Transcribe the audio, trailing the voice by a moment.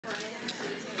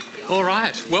All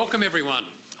right, welcome everyone.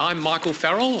 I'm Michael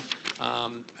Farrell,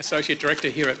 Associate Director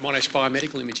here at Monash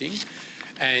Biomedical Imaging,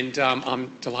 and I'm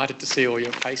delighted to see all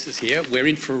your faces here. We're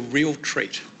in for a real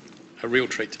treat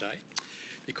today,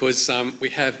 because we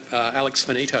have Alex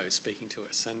Finito speaking to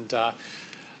us, and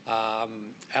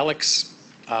Alex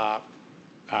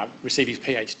received his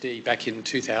PhD back in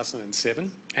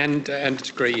 2007 and a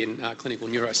degree in clinical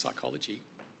neuropsychology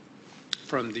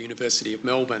from the University of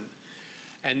Melbourne,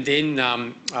 and then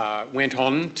went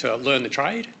on to learn the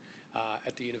trade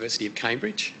at the University of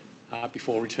Cambridge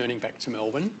before returning back to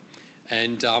Melbourne.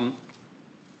 And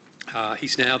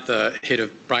he's now the head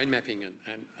of brain mapping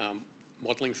and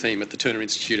modelling theme at the Turner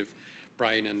Institute of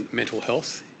Brain and Mental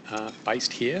Health,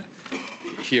 based here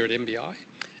at MBI.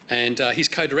 And he's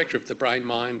co-director of the Brain,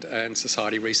 Mind and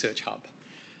Society Research Hub.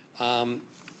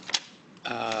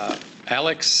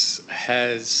 Alex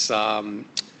has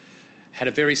had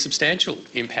a very substantial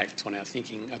impact on our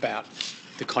thinking about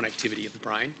the connectivity of the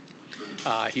brain.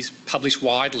 He's published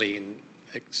widely in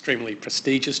extremely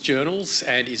prestigious journals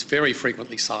and is very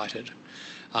frequently cited.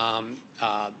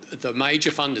 The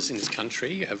major funders in this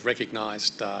country have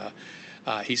recognised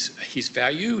his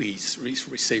value. He's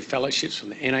received fellowships from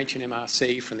the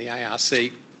NHMRC, from the ARC.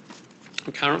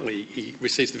 And currently, he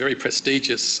receives the very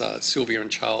prestigious Sylvia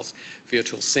and Charles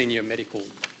Virtual Senior Medical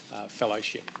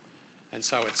Fellowship. And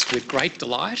so it's with great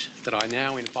delight that I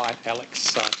now invite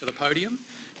Alex to the podium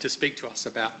to speak to us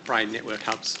about brain network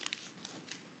hubs.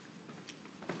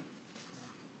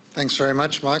 Thanks very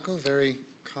much, Michael. Very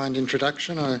kind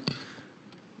introduction. I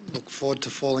look forward to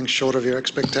falling short of your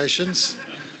expectations.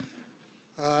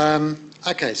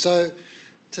 Okay, so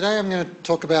today I'm going to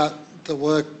talk about the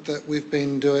work that we've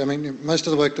been doing. I mean, most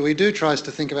of the work that we do tries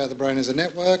to think about the brain as a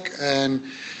network, and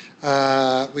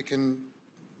we can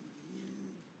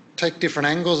take different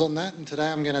angles on that. And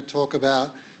today I'm going to talk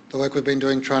about the work we've been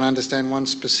doing trying to understand one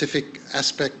specific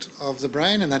aspect of the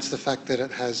brain, and that's the fact that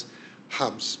it has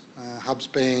hubs. Hubs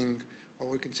being what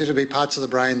we consider to be parts of the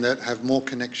brain that have more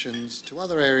connections to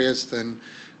other areas than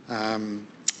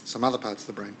some other parts of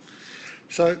the brain.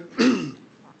 So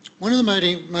one of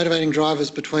the motivating drivers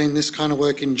between this kind of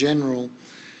work in general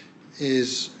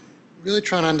is really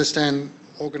trying to understand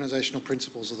organisational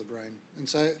principles of the brain. And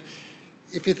so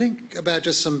if you think about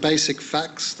just some basic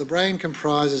facts, the brain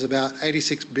comprises about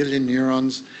 86 billion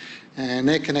neurons, and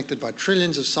they're connected by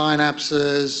trillions of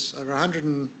synapses, over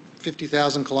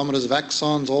 150,000 kilometres of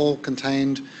axons, all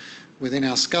contained within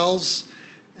our skulls.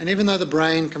 And even though the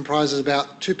brain comprises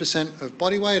about 2% of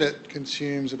body weight, it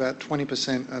consumes about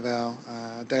 20% of our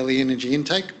daily energy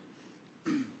intake.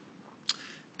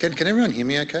 Can everyone hear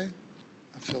me okay?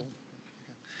 I feel...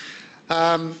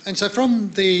 And so from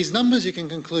these numbers you can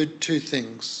conclude two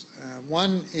things.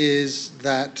 One is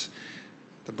that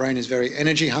the brain is very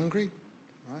energy hungry,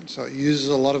 right? So it uses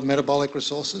a lot of metabolic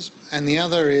resources. And the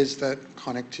other is that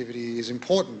connectivity is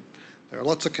important. There are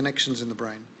lots of connections in the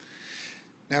brain.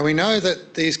 Now we know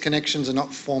that these connections are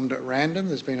not formed at random.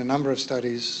 There's been a number of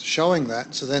studies showing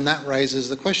that. So then that raises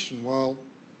the question, well,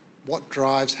 what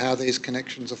drives how these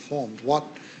connections are formed? What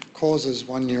causes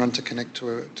one neuron to connect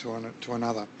to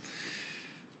another?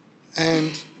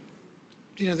 And,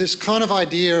 you know, this kind of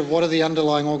idea of what are the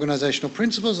underlying organisational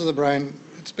principles of the brain,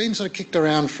 it's been sort of kicked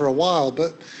around for a while,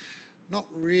 but not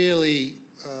really,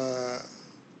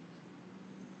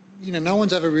 no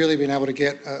one's ever really been able to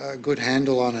get a good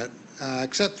handle on it,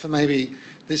 except for maybe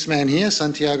this man here,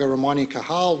 Santiago Ramon y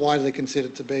Cajal, widely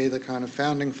considered to be the kind of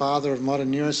founding father of modern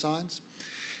neuroscience.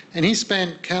 And he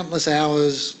spent countless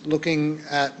hours looking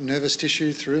at nervous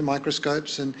tissue through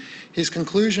microscopes, and his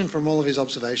conclusion from all of his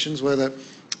observations were that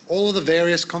all of the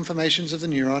various conformations of the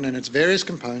neuron and its various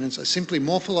components are simply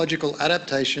morphological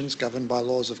adaptations governed by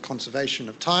laws of conservation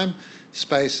of time,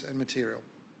 space and material.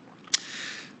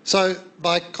 So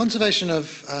by conservation of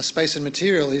space and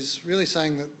material, he's really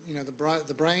saying that, you know,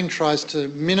 the brain tries to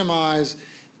minimise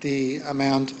the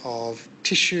amount of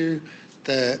tissue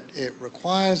that it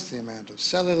requires, the amount of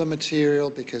cellular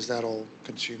material, because that all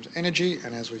consumes energy,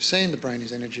 and as we've seen, the brain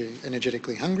is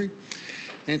energetically hungry.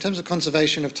 And in terms of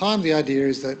conservation of time, the idea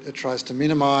is that it tries to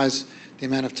minimise the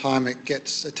amount of time it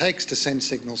takes to send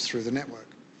signals through the network.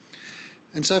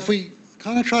 And so if we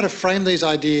kind of try to frame these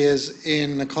ideas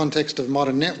in the context of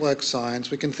modern network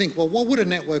science, we can think, well, what would a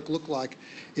network look like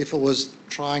if it was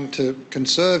trying to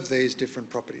conserve these different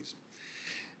properties?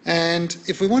 And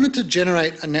if we wanted to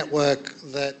generate a network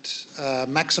that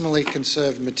maximally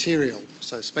conserved material,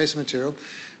 so space and material,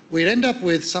 we'd end up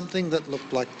with something that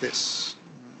looked like this.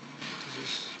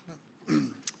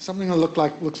 Something that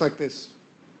looks like this.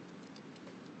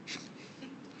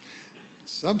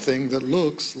 Something that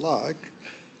looks like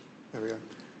there we go.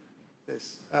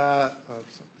 This.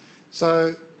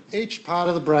 So each part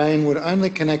of the brain would only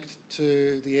connect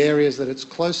to the areas that it's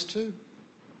close to,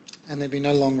 and there'd be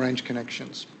no long-range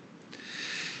connections.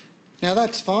 Now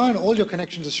that's fine, all your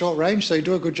connections are short range, so you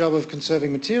do a good job of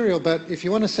conserving material, but if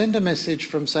you want to send a message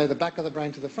from, say, the back of the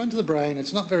brain to the front of the brain,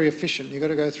 it's not very efficient. You've got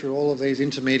to go through all of these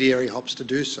intermediary hops to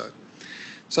do so.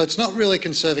 So it's not really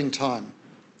conserving time.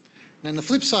 And on the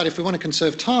flip side, if we want to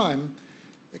conserve time,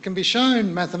 it can be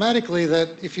shown mathematically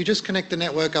that if you just connect the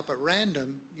network up at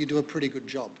random, you do a pretty good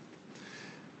job.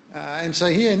 And so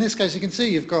here in this case you can see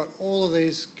you've got all of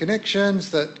these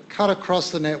connections that cut across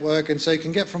the network, and so you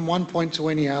can get from one point to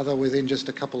any other within just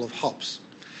a couple of hops.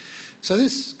 So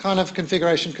this kind of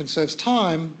configuration conserves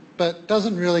time but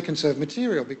doesn't really conserve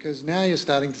material, because now you're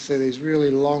starting to see these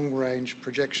really long range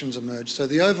projections emerge. So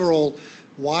the overall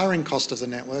wiring cost of the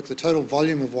network, the total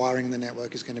volume of wiring in the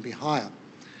network, is going to be higher.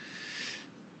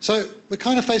 So we're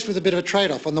kind of faced with a bit of a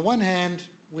trade-off. On the one hand,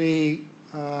 we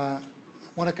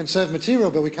want to conserve material,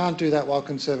 but we can't do that while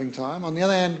conserving time. On the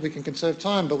other hand, we can conserve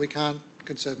time, but we can't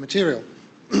conserve material.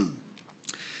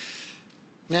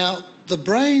 Now, the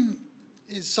brain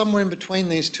is somewhere in between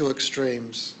these two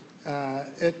extremes.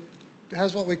 It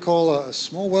has what we call a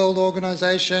small world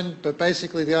organisation, but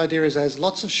basically the idea is it has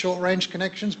lots of short-range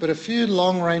connections, but a few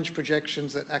long-range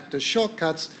projections that act as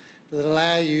shortcuts that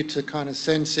allow you to kind of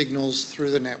send signals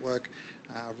through the network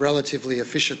relatively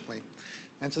efficiently.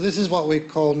 And so this is what we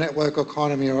call network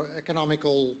economy or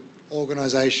economical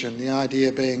organisation, the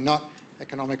idea being not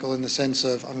economical in the sense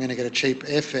of I'm going to get a cheap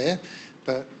airfare,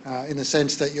 but in the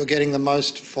sense that you're getting the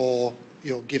most for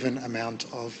your given amount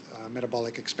of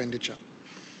metabolic expenditure.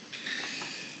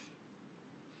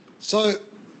 So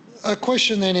a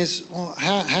question then is, well,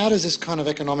 how does this kind of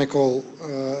economical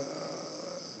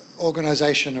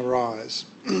organisation arise?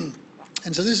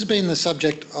 And so this has been the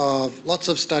subject of lots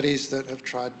of studies that have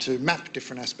tried to map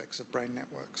different aspects of brain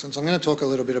networks. And so I'm going to talk a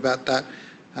little bit about that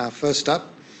first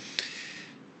up.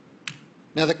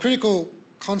 Now the critical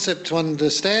concept to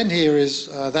understand here is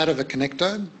that of a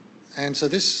connectome. And so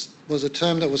this was a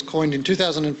term that was coined in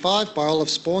 2005 by Olaf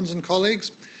Sporns and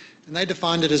colleagues. And they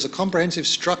defined it as a comprehensive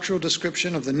structural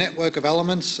description of the network of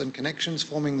elements and connections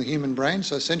forming the human brain.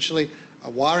 So essentially a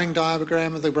wiring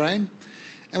diagram of the brain.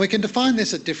 And we can define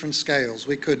this at different scales.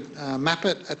 We could map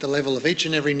it at the level of each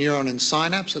and every neuron and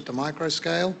synapse at the micro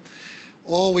scale,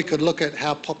 or we could look at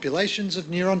how populations of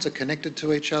neurons are connected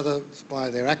to each other by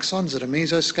their axons at a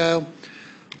mesoscale,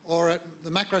 or at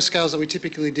the macro scales that we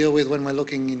typically deal with when we're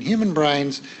looking in human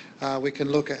brains, we can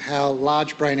look at how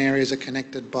large brain areas are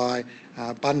connected by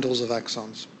bundles of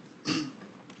axons.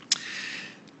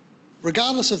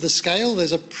 Regardless of the scale,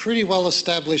 there's a pretty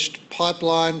well-established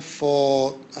pipeline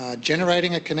for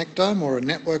generating a connectome or a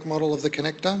network model of the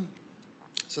connectome.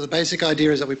 So the basic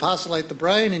idea is that we parcellate the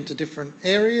brain into different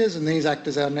areas, and these act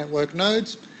as our network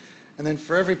nodes. And then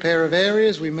for every pair of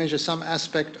areas, we measure some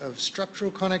aspect of structural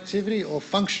connectivity or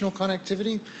functional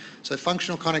connectivity. So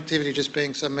functional connectivity just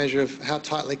being some measure of how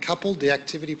tightly coupled the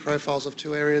activity profiles of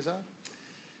two areas are.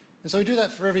 And so we do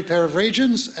that for every pair of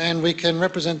regions, and we can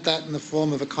represent that in the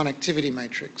form of a connectivity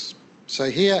matrix.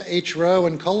 So here, each row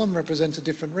and column represents a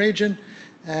different region,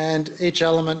 and each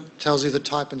element tells you the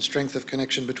type and strength of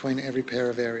connection between every pair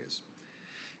of areas.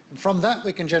 And from that,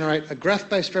 we can generate a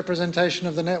graph-based representation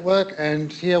of the network,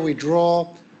 and here we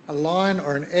draw a line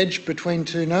or an edge between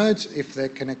two nodes if they're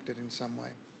connected in some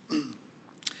way.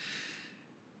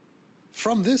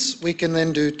 From this, we can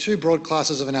then do two broad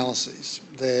classes of analyses.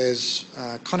 There's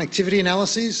connectivity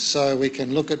analyses, so we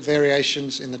can look at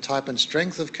variations in the type and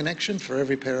strength of connection for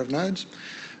every pair of nodes,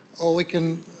 or we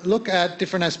can look at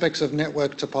different aspects of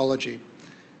network topology.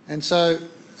 And so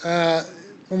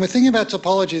when we're thinking about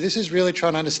topology, this is really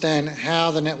trying to understand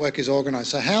how the network is organised.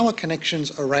 So how are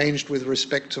connections arranged with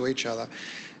respect to each other?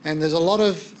 And there's a lot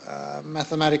of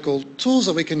mathematical tools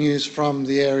that we can use from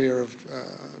the area of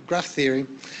graph theory,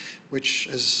 which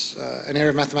is an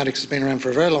area of mathematics that's been around for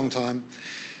a very long time,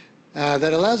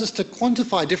 that allows us to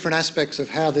quantify different aspects of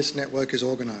how this network is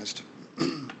organised.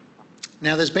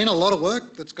 Now, there's been a lot of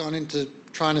work that's gone into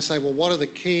trying to say, well, what are the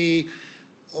key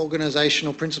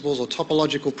organisational principles or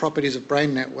topological properties of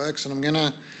brain networks? And I'm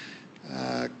going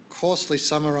to coarsely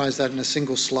summarise that in a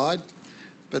single slide.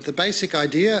 But the basic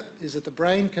idea is that the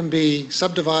brain can be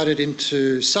subdivided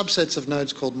into subsets of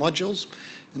nodes called modules.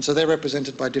 And so they're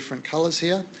represented by different colours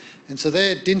here. And so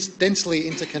they're densely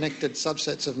interconnected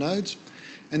subsets of nodes.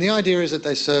 And the idea is that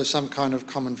they serve some kind of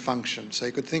common function. So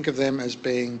you could think of them as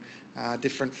being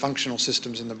different functional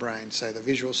systems in the brain, say the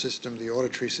visual system, the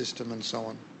auditory system, and so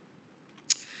on.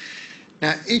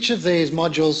 Now, each of these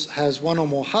modules has one or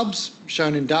more hubs,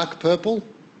 shown in dark purple.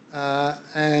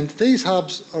 And these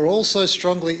hubs are also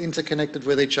strongly interconnected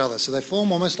with each other. So they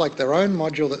form almost like their own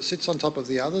module that sits on top of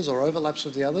the others or overlaps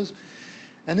with the others.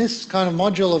 And this kind of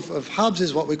module of hubs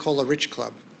is what we call a rich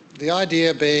club. The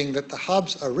idea being that the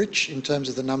hubs are rich in terms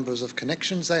of the numbers of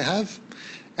connections they have,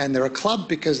 and they're a club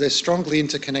because they're strongly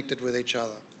interconnected with each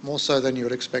other, more so than you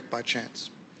would expect by chance.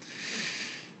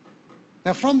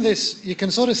 Now from this, you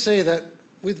can sort of see that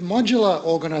with modular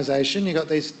organisation, you've got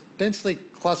these densely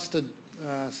clustered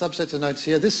subsets of nodes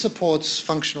here. This supports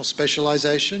functional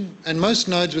specialisation, and most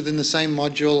nodes within the same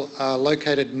module are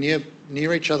located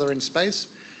near each other in space.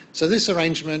 So this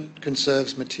arrangement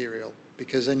conserves material,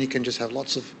 because then you can just have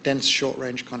lots of dense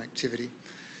short-range connectivity.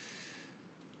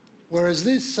 Whereas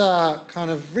this kind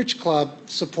of rich club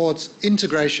supports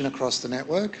integration across the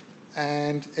network,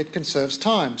 and it conserves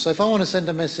time. So if I want to send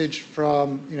a message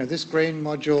from this green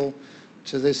module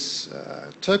to this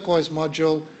turquoise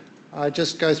module, I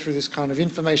just go through this kind of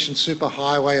information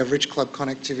superhighway of rich club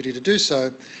connectivity to do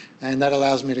so, and that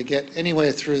allows me to get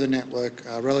anywhere through the network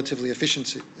relatively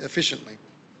efficiently.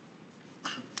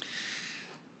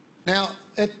 Now,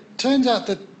 it turns out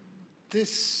that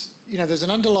this, there's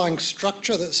an underlying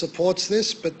structure that supports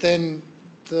this, but then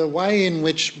the way in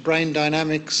which brain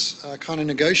dynamics kind of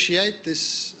negotiate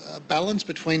this balance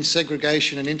between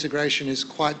segregation and integration is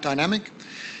quite dynamic.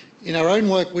 In our own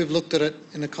work, we've looked at it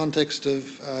in the context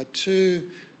of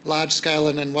two large-scale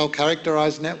and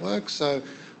well-characterised networks. So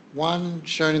one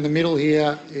shown in the middle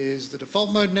here is the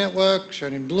default mode network,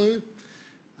 shown in blue.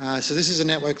 So this is a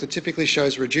network that typically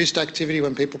shows reduced activity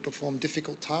when people perform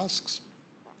difficult tasks,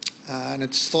 and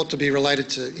it's thought to be related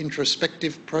to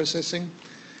introspective processing.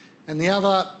 And the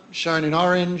other, shown in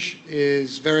orange,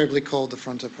 is variably called the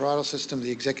frontoparietal system, the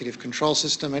executive control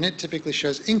system, and it typically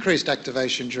shows increased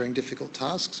activation during difficult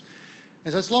tasks.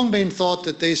 And so it's long been thought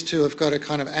that these two have got a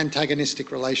kind of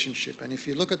antagonistic relationship, and if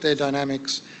you look at their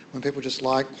dynamics when people just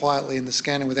lie quietly in the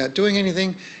scanner without doing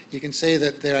anything, you can see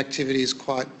that their activity is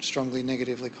quite strongly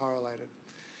negatively correlated.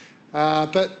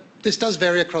 But this does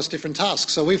vary across different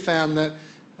tasks. So we found that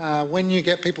when you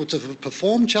get people to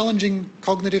perform challenging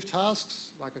cognitive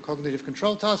tasks, like a cognitive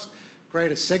control task,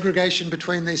 greater segregation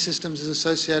between these systems is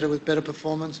associated with better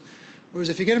performance. Whereas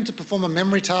if you get them to perform a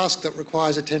memory task that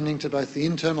requires attending to both the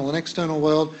internal and external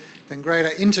world, then greater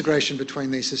integration between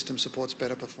these systems supports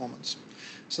better performance.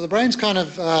 So the brain's kind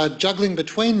of juggling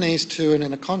between these two and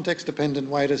in a context-dependent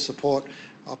way to support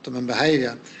optimum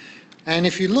behaviour. And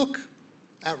if you look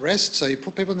at rest, so you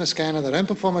put people in the scanner, they don't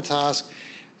perform a task,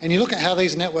 and you look at how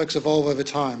these networks evolve over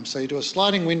time. So you do a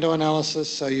sliding window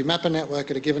analysis, so you map a network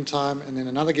at a given time, and then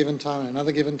another given time, and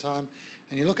another given time,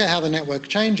 and you look at how the network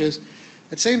changes.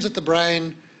 It seems that the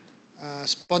brain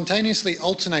spontaneously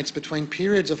alternates between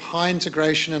periods of high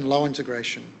integration and low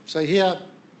integration. So here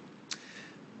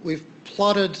we've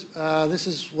plotted, this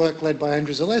is work led by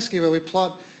Andrew Zaleski, where we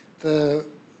plot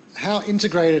how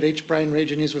integrated each brain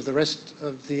region is with the rest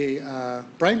of the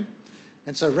brain.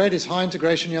 And so red is high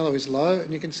integration, yellow is low,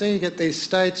 and you can see you get these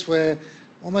states where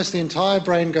almost the entire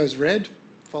brain goes red,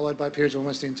 followed by periods where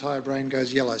almost the entire brain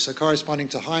goes yellow, so corresponding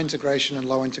to high integration and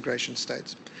low integration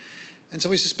states. And so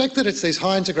we suspect that it's these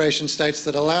high integration states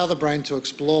that allow the brain to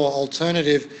explore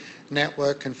alternative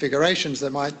network configurations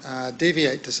that might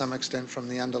deviate to some extent from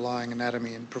the underlying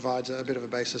anatomy and provides a bit of a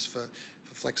basis for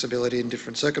flexibility in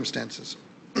different circumstances.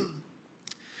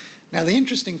 Now the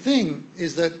interesting thing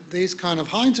is that these kind of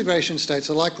high integration states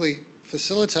are likely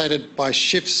facilitated by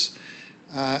shifts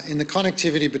in the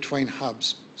connectivity between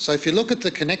hubs. So if you look at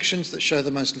the connections that show the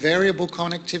most variable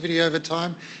connectivity over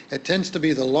time, it tends to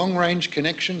be the long-range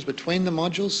connections between the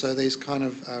modules, so these kind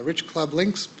of rich club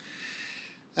links.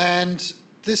 And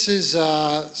this is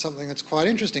something that's quite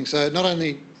interesting. So not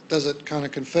only does it kind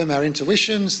of confirm our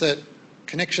intuitions that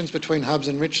connections between hubs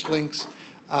and rich links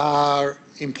are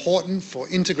important for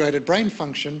integrated brain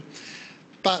function,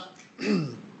 but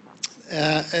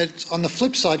it's on the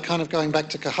flip side, kind of going back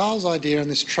to Cahal's idea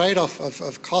and this trade-off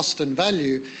of cost and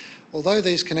value. Although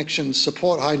these connections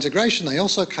support high integration, they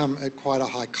also come at quite a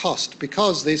high cost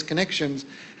because these connections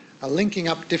are linking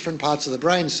up different parts of the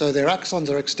brain, so their axons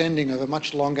are extending over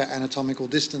much longer anatomical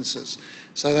distances.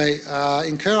 So they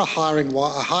incur a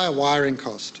higher wiring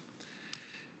cost.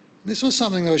 This was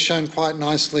something that was shown quite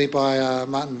nicely by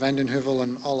Martin van den Heuvel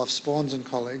and Olaf Sporns and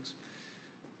colleagues.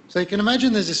 So you can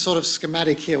imagine there's this sort of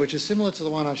schematic here, which is similar to the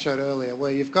one I showed earlier,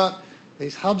 where you've got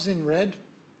these hubs in red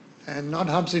and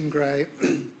non-hubs in grey.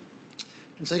 And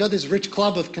so you've got this rich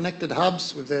club of connected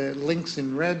hubs with their links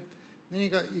in red. And then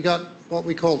you got what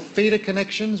we call feeder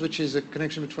connections, which is a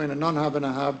connection between a non-hub and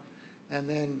a hub, and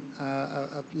then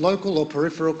a local or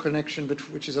peripheral connection,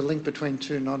 which is a link between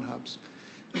two non-hubs.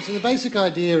 And so the basic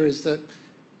idea is that,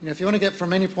 if you want to get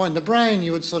from any point in the brain,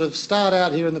 you would sort of start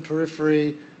out here in the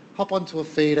periphery, hop onto a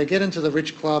feeder, get into the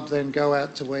rich club, then go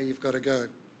out to where you've got to go.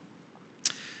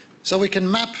 So we can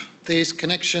map these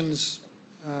connections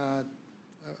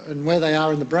and where they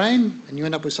are in the brain, and you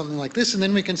end up with something like this, and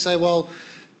then we can say, well,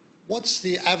 what's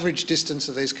the average distance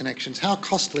of these connections? How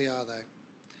costly are they?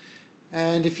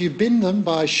 And if you bin them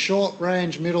by short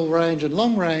range, middle range, and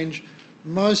long range,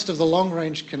 most of the long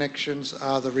range connections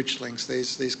are the rich links,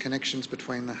 these connections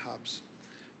between the hubs.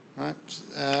 Right?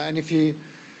 And if you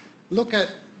look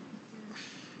at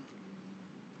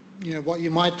what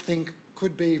you might think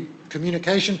could be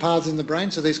communication paths in the brain,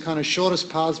 so these kind of shortest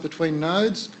paths between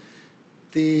nodes,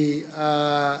 the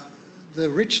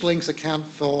rich links account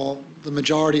for the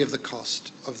majority of the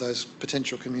cost of those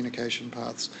potential communication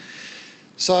paths.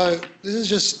 So this is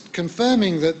just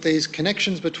confirming that these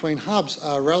connections between hubs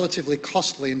are relatively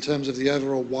costly in terms of the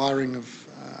overall wiring of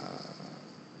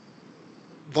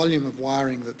volume of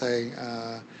wiring that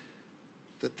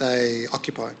they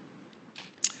occupy.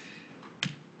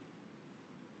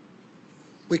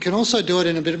 We can also do it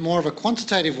in a bit more of a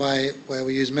quantitative way where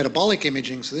we use metabolic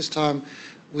imaging. So this time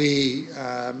we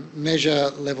measure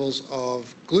levels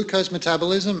of glucose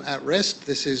metabolism at rest.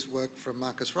 This is work from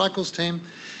Marcus Reichel's team.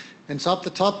 And so up the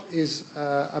top is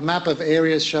a map of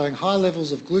areas showing high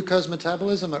levels of glucose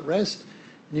metabolism at rest.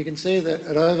 And you can see that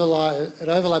it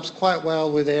overlaps quite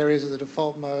well with areas of the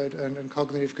default mode and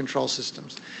cognitive control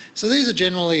systems. So these are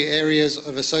generally areas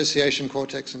of association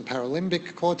cortex and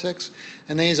paralimbic cortex,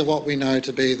 and these are what we know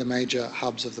to be the major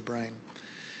hubs of the brain.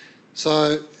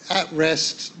 So at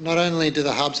rest, not only do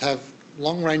the hubs have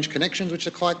long-range connections, which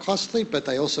are quite costly, but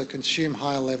they also consume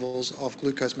higher levels of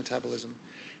glucose metabolism.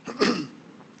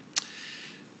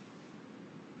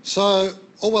 So,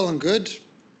 all well and good.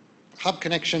 Hub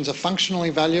connections are functionally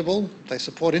valuable. They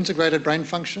support integrated brain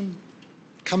function.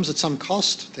 Comes at some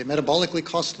cost. They're metabolically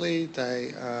costly.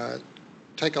 They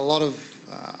take a lot of,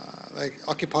 they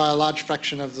occupy a large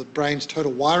fraction of the brain's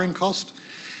total wiring cost.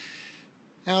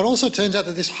 Now, it also turns out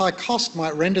that this high cost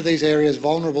might render these areas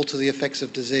vulnerable to the effects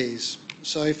of disease.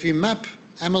 So if you map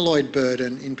amyloid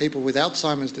burden in people with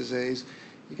Alzheimer's disease,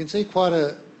 you can see quite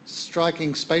a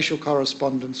striking spatial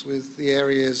correspondence with the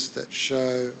areas that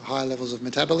show high levels of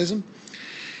metabolism.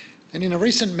 And in a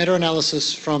recent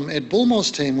meta-analysis from Ed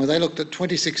Bullmore's team, where they looked at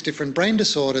 26 different brain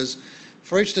disorders,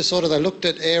 for each disorder they looked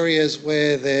at areas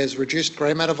where there's reduced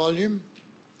grey matter volume,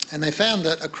 and they found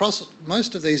that across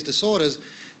most of these disorders,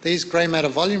 these grey matter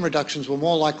volume reductions were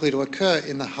more likely to occur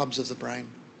in the hubs of the brain.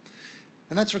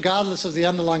 And that's regardless of the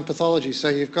underlying pathology. So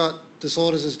you've got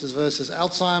disorders as diverse as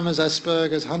Alzheimer's,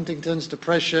 Asperger's, Huntington's,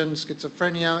 depression,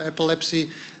 schizophrenia,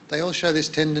 epilepsy. They all show this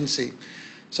tendency.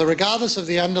 So regardless of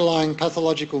the underlying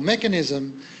pathological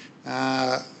mechanism,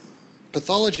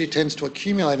 pathology tends to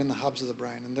accumulate in the hubs of the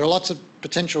brain. And there are lots of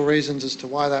potential reasons as to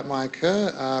why that might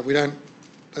occur.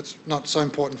 That's not so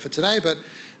important for today, but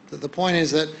the point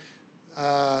is that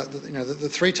the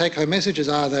three take-home messages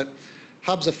are that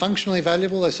hubs are functionally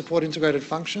valuable, they support integrated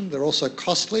function, they're also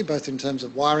costly, both in terms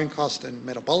of wiring cost and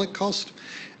metabolic cost,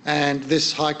 and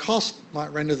this high cost might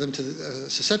render them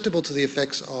susceptible to the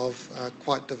effects of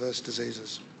quite diverse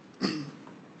diseases.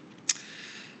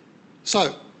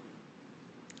 So,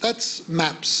 that's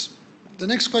maps. The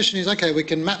next question is, okay, we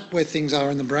can map where things are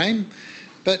in the brain,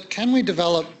 but can we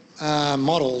develop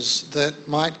models that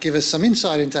might give us some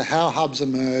insight into how hubs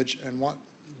emerge and what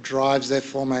drives their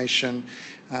formation,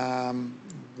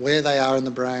 where they are in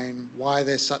the brain, why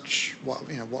they're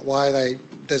why are they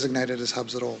designated as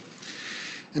hubs at all?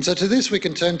 And so to this we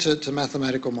can turn to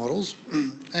mathematical models.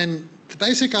 And the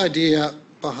basic idea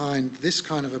behind this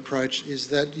kind of approach is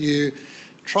that you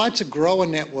try to grow a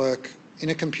network in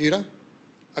a computer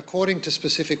according to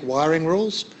specific wiring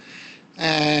rules,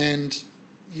 and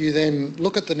you then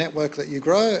look at the network that you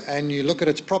grow and you look at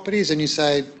its properties and you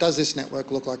say, does this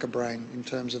network look like a brain in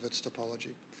terms of its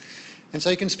topology? And so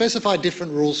you can specify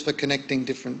different rules for connecting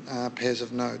different pairs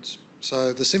of nodes.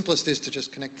 So the simplest is to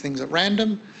just connect things at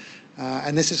random,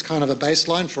 and this is kind of a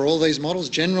baseline for all these models.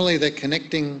 Generally they're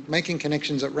making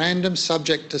connections at random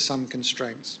subject to some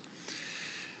constraints.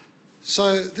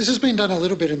 So this has been done a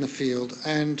little bit in the field,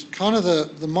 and kind of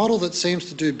the model that seems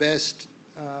to do best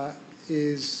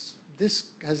has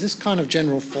this kind of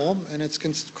general form, and it's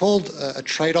called a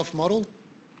trade-off model.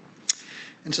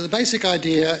 And so the basic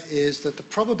idea is that the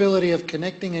probability of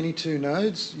connecting any two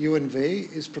nodes, U and V,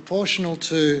 is proportional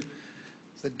to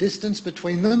the distance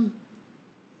between them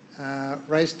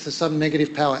raised to some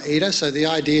negative power eta. So the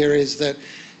idea is that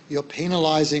you're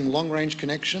penalising long-range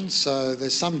connections, so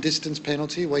there's some distance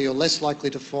penalty where you're less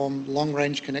likely to form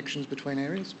long-range connections between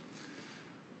areas.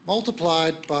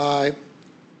 multiplied by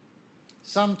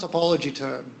some topology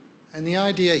term. And the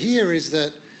idea here is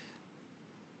that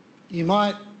you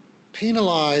might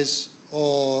penalise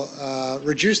or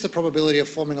reduce the probability of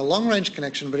forming a long-range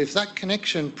connection, but if that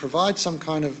connection provides some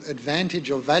kind of advantage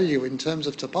or value in terms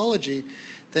of topology,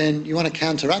 then you want to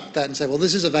counteract that and say, well,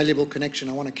 this is a valuable connection,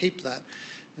 I want to keep that.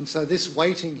 And so this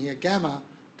weighting here, gamma,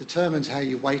 determines how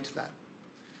you weight that.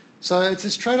 So it's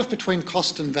this trade-off between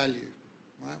cost and value,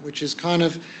 right, which is kind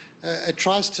of, it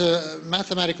tries to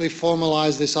mathematically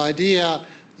formalise this idea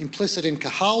implicit in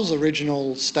Cahal's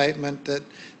original statement that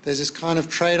there's this kind of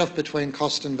trade-off between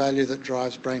cost and value that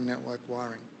drives brain network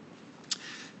wiring.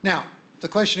 Now, the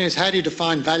question is, how do you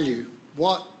define value?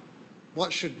 What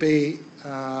should be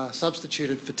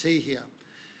substituted for T here?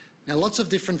 Now, lots of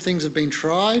different things have been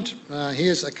tried.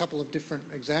 Here's a couple of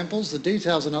different examples. The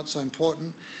details are not so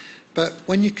important, but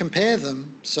when you compare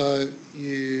them, so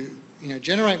you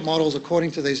generate models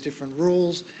according to these different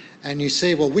rules, and you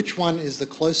see, well, which one is the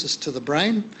closest to the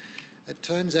brain? It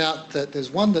turns out that there's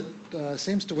one that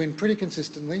seems to win pretty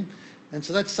consistently, and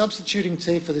so that's substituting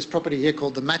T for this property here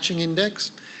called the matching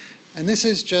index. And this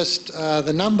is just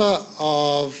the number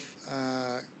of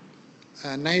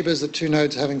neighbours that two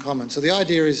nodes have in common. So the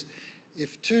idea is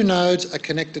if two nodes are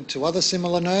connected to other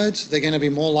similar nodes, they're going to be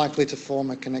more likely to form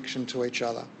a connection to each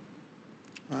other.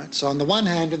 Right? So on the one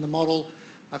hand, in the model,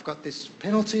 I've got this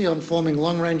penalty on forming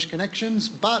long-range connections,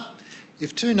 but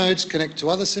if two nodes connect to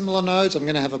other similar nodes, I'm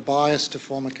going to have a bias to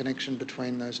form a connection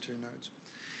between those two nodes.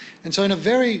 And so in a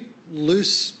very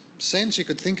loose sense, you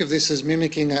could think of this as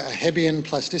mimicking a Hebbian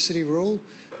plasticity rule,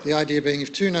 the idea being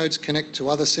if two nodes connect to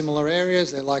other similar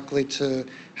areas, they're likely to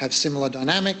have similar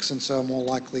dynamics and so are more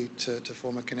likely to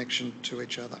form a connection to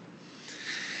each other.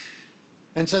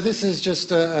 And so this is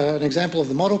just an example of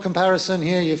the model comparison.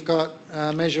 Here you've got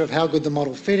a measure of how good the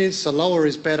model fit is, so lower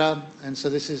is better, and so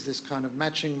this is this kind of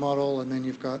matching model, and then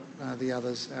you've got the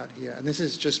others out here. And this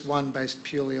is just one based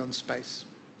purely on space,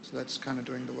 so that's kind of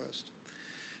doing the worst.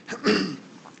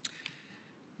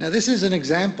 Now this is an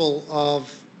example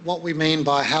of what we mean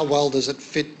by how well does it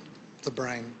fit the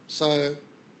brain. So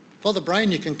for the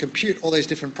brain you can compute all these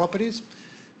different properties.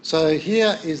 So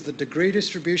here is the degree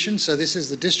distribution. So this is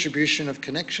the distribution of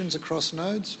connections across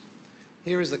nodes.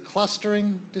 Here is the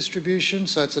clustering distribution.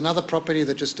 So it's another property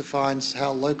that just defines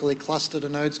how locally clustered a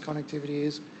node's connectivity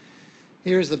is.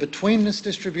 Here is the betweenness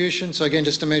distribution. So again,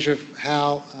 just a measure of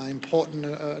how important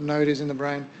a node is in the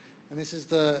brain. And this is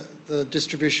the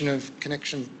distribution of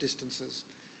connection distances.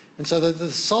 And so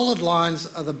the solid lines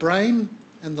are the brain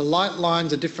and the light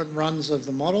lines are different runs of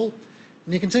the model.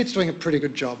 And you can see it's doing a pretty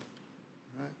good job.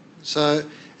 Right. So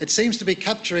it seems to be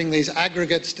capturing these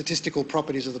aggregate statistical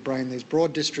properties of the brain, these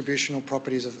broad distributional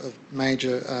properties of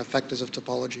major factors of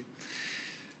topology.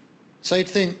 So you'd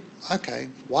think, okay,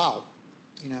 wow,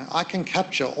 I can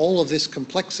capture all of this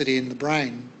complexity in the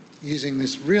brain using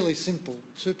this really simple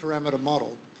two-parameter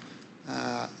model,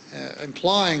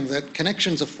 implying that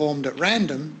connections are formed at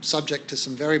random, subject to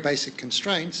some very basic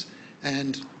constraints,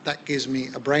 and that gives me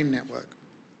a brain network.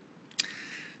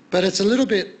 But it's a little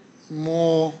bit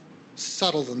more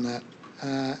subtle than that.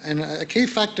 And a key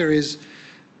factor is,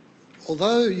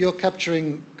 although you're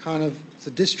capturing kind of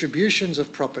the distributions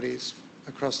of properties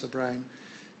across the brain,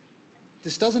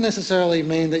 this doesn't necessarily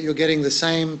mean that you're getting the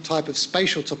same type of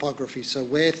spatial topography, so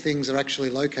where things are actually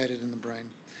located in the brain.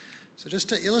 So just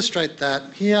to illustrate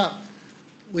that, here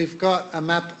we've got a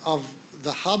map of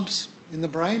the hubs in the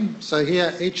brain. So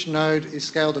here each node is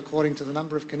scaled according to the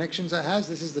number of connections it has.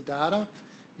 This is the data.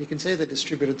 You can see they're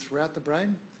distributed throughout the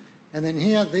brain. And then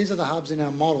here, these are the hubs in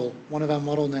our model, one of our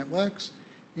model networks.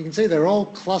 You can see they're all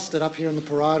clustered up here in the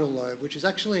parietal lobe, which is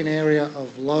actually an area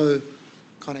of low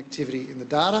connectivity in the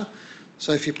data.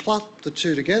 So if you plot the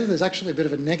two together, there's actually a bit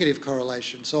of a negative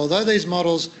correlation. So although these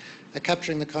models are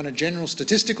capturing the kind of general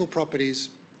statistical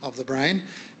properties of the brain,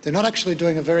 they're not actually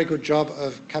doing a very good job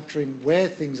of capturing where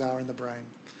things are in the brain.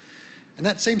 And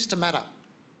that seems to matter.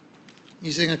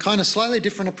 Using a kind of slightly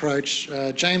different approach,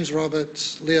 James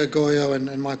Roberts, Leo Goyo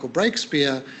and Michael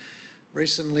Breakspear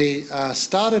recently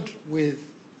started with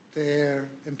their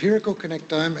empirical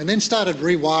connectome and then started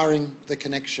rewiring the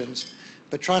connections,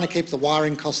 but trying to keep the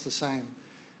wiring cost the same.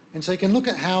 And so you can look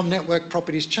at how network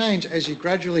properties change as you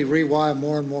gradually rewire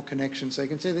more and more connections. So you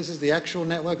can see this is the actual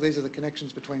network. These are the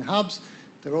connections between hubs.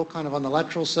 They're all kind of on the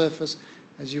lateral surface.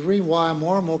 As you rewire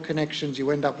more and more connections,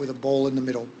 you end up with a ball in the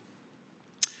middle.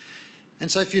 And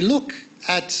so if you look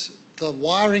at the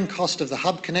wiring cost of the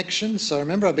hub connections, so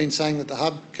remember I've been saying that the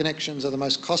hub connections are the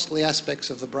most costly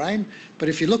aspects of the brain, but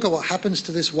if you look at what happens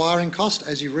to this wiring cost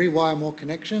as you rewire more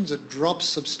connections, it drops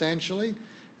substantially.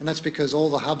 and that's because all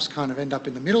the hubs kind of end up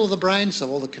in the middle of the brain, so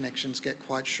all the connections get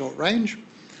quite short range.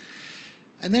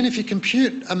 And then if you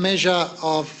compute a measure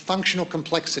of functional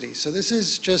complexity, so this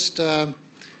is just a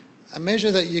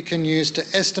measure that you can use to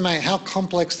estimate how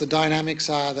complex the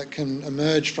dynamics are that can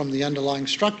emerge from the underlying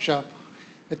structure,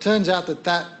 it turns out that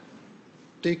that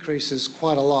decreases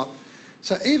quite a lot.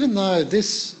 So even though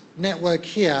this network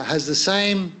here has the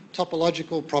same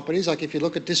topological properties, like if you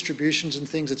look at distributions and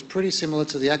things, it's pretty similar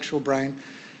to the actual brain,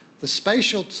 the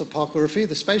spatial topography,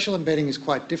 the spatial embedding is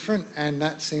quite different, and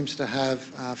that seems to have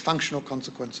functional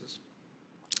consequences.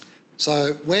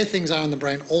 So where things are in the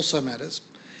brain also matters.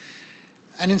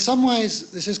 And in some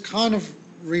ways, this is kind of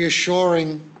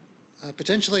reassuring,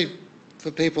 potentially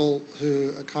for people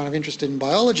who are kind of interested in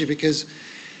biology, because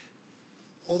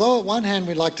although at one hand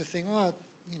we'd like to think, oh,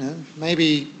 you know,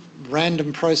 maybe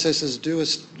random processes do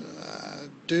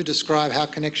describe how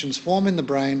connections form in the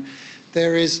brain,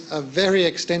 there is a very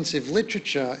extensive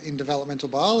literature in developmental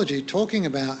biology talking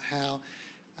about how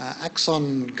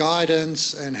axon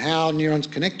guidance and how neurons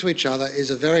connect to each other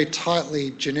is a very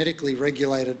tightly genetically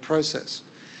regulated process.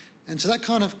 And so that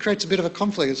kind of creates a bit of a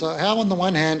conflict. So how on the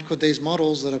one hand could these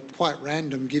models that are quite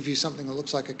random give you something that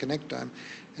looks like a connectome?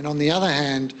 And on the other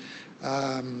hand,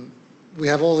 we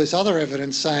have all this other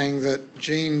evidence saying that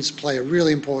genes play a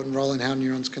really important role in how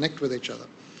neurons connect with each other.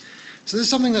 So this is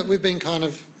something that we've been kind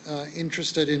of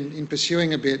interested in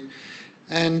pursuing a bit.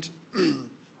 And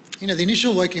you know, the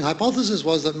initial working hypothesis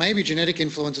was that maybe genetic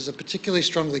influences are particularly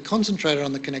strongly concentrated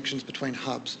on the connections between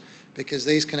hubs, because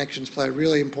these connections play a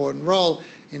really important role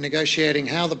in negotiating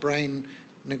how the brain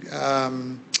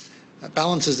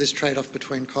balances this trade-off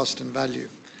between cost and value.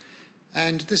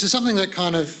 And this is something that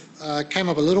kind of came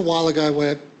up a little while ago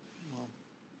where, well,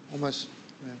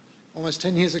 almost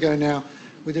 10 years ago now,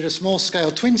 we did a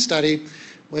small-scale twin study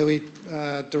where we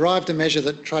derived a measure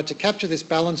that tried to capture this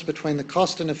balance between the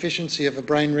cost and efficiency of a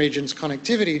brain region's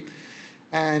connectivity.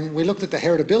 And we looked at the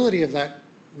heritability of that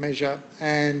measure,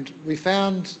 and we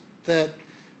found that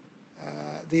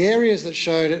the areas that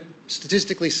showed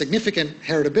statistically significant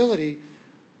heritability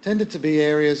tended to be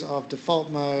areas of default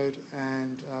mode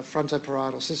and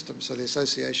frontoparietal systems, so the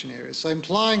association areas. So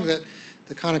implying that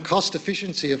the kind of cost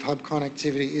efficiency of hub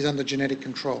connectivity is under genetic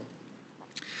control.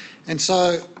 And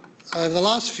so over the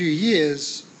last few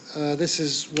years, this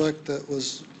is work that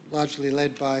was largely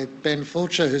led by Ben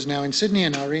Fulcher, who's now in Sydney,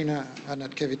 and Irina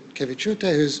Anatkevichute,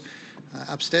 who's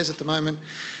upstairs at the moment.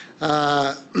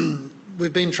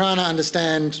 We've been trying to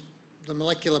understand the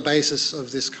molecular basis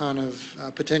of this kind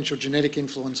of potential genetic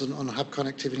influence on hub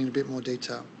connectivity in a bit more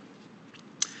detail.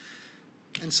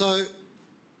 And so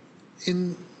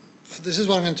this is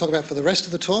what I'm going to talk about for the rest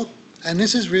of the talk. And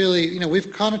this is really, you know,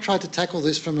 we've kind of tried to tackle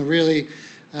this from a really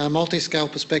multi-scale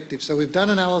perspective. So we've done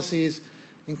analyses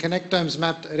in connectomes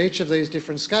mapped at each of these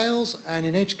different scales, and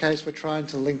in each case we're trying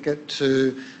to link it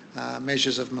to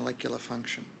measures of molecular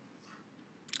function.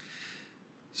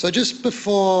 So just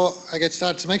before I get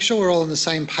started, to make sure we're all on the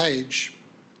same page,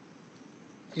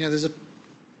 you know, there's a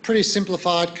pretty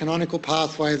simplified canonical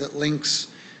pathway that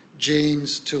links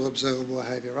genes to observable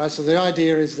behaviour, right? So the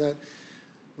idea is that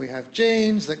we have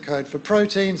genes that code for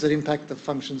proteins that impact the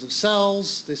functions of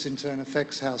cells. This in turn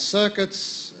affects how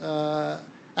circuits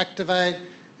activate,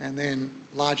 and then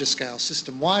larger scale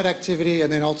system-wide activity,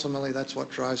 and then ultimately that's what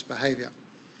drives behaviour.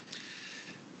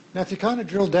 Now, if you kind of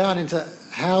drill down into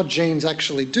how genes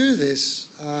actually do this,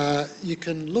 you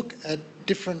can look at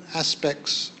different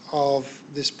aspects of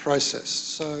this process.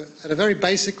 So at a very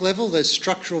basic level, there's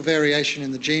structural variation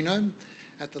in the genome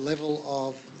at the level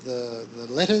of the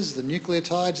letters, the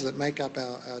nucleotides that make up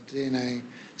our DNA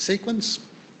sequence.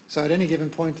 So at any given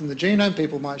point in the genome,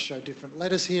 people might show different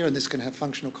letters here, and this can have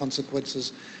functional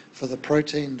consequences for the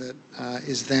protein that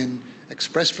is then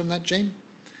expressed from that gene.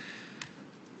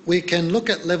 We can look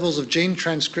at levels of gene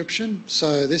transcription.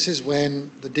 So this is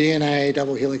when the DNA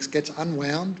double helix gets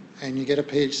unwound and you get a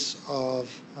piece of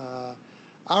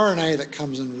RNA that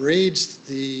comes and reads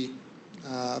the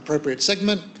appropriate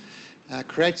segment,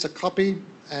 creates a copy,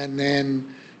 and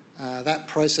then that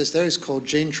process there is called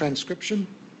gene transcription.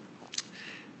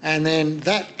 And then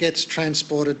that gets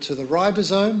transported to the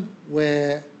ribosome,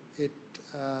 where it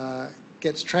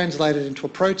gets translated into a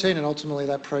protein, and ultimately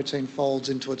that protein folds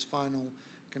into its final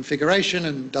configuration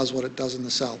and does what it does in the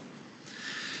cell.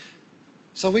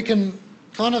 So we can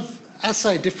kind of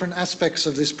assay different aspects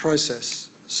of this process.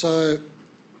 So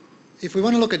if we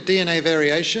want to look at DNA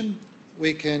variation,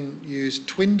 we can use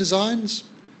twin designs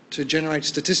to generate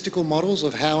statistical models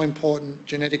of how important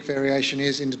genetic variation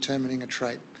is in determining a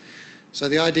trait. So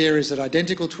the idea is that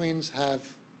identical twins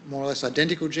have more or less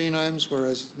identical genomes,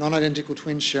 whereas non-identical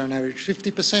twins share an average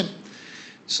 50%.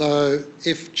 So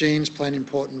if genes play an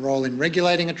important role in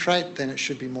regulating a trait, then it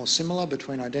should be more similar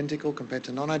between identical compared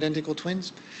to non-identical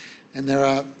twins. And there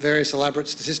are various elaborate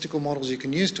statistical models you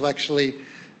can use to actually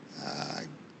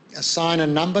assign a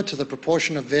number to the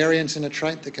proportion of variance in a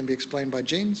trait that can be explained by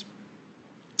genes.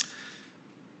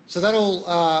 So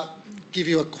that'll give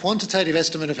you a quantitative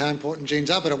estimate of how important genes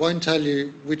are, but it won't tell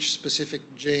you which specific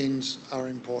genes are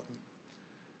important.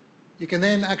 You can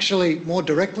then actually more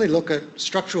directly look at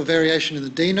structural variation in the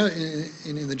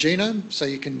genome. So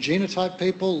you can genotype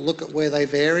people, look at where they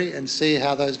vary and see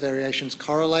how those variations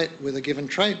correlate with a given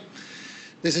trait.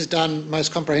 This is done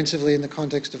most comprehensively in the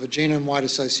context of a genome-wide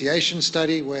association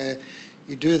study, where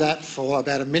you do that for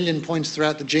about 1 million points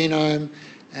throughout the genome,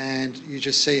 and you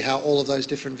just see how all of those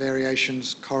different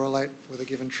variations correlate with a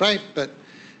given trait. But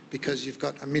because you've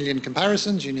got 1 million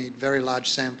comparisons, you need very large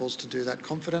samples to do that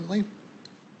confidently.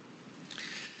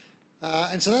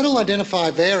 And so that'll identify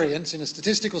variants in a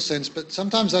statistical sense, but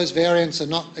sometimes those variants are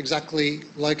not exactly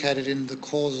located in the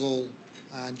causal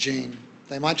gene.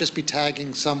 They might just be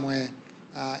tagging somewhere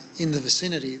in the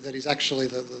vicinity that is actually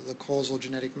the causal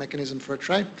genetic mechanism for a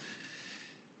trait.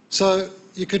 So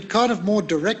you could kind of more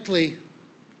directly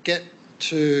get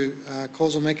to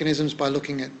causal mechanisms by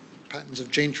looking at patterns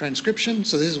of gene transcription.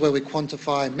 So this is where we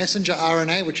quantify messenger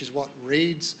RNA, which is what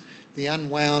reads the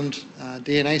unwound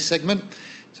DNA segment.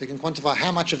 So you can quantify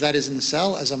how much of that is in the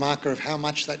cell as a marker of how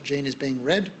much that gene is being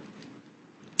read.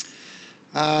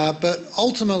 But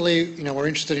ultimately, we're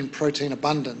interested in protein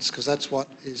abundance because that's what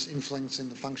is influencing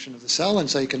the function of the cell. And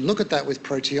so you can look at that with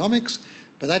proteomics,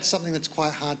 but that's something that's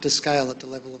quite hard to scale at the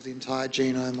level of the entire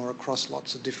genome or across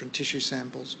lots of different tissue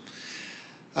samples.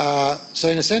 So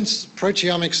in a sense,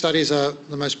 proteomic studies are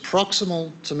the most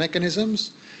proximal to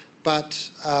mechanisms, but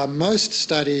most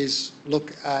studies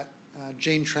look at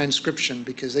gene transcription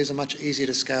because these are much easier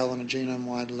to scale on a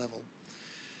genome-wide level.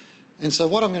 And so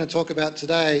what I'm going to talk about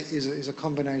today is a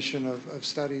combination of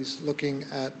studies looking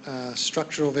at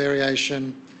structural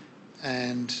variation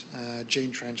and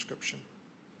gene transcription.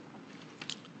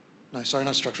 No, sorry,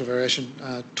 not structural variation,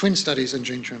 twin studies and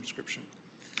gene transcription.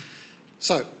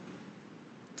 So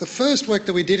the first work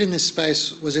that we did in this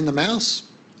space was in the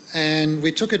mouse, and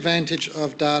we took advantage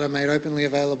of data made openly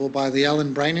available by the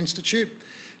Allen Brain Institute.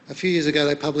 A few years ago,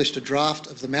 they published a draft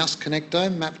of the mouse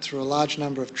connectome mapped through a large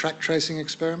number of track tracing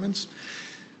experiments.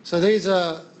 So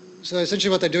essentially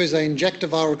what they do is they inject a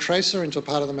viral tracer into a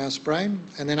part of the mouse brain,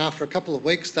 and then after a couple of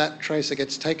weeks, that tracer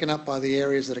gets taken up by the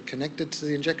areas that are connected to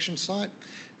the injection site.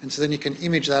 And so then you can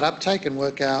image that uptake and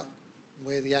work out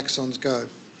where the axons go.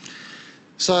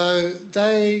 So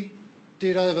they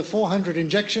did over 400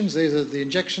 injections. These are the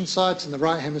injection sites in the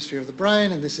right hemisphere of the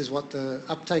brain, and this is what the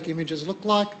uptake images look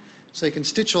like. So you can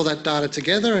stitch all that data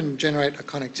together and generate a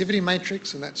connectivity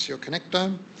matrix, and that's your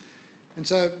connectome. And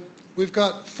so we've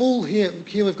got here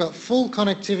we've got full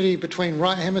connectivity between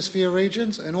right hemisphere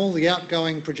regions and all the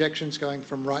outgoing projections going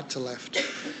from right to left.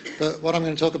 But what I'm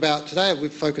going to talk about today,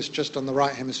 we've focused just on the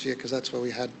right hemisphere because that's where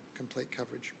we had complete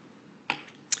coverage.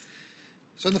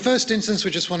 So in the first instance,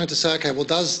 we just wanted to say, okay, well,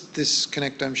 does this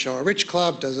connectome show a rich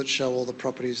club? Does it show all the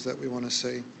properties that we want to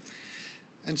see?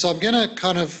 And so I'm going to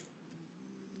kind of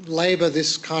labour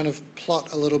this kind of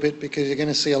plot a little bit because you're going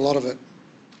to see a lot of it.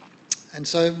 And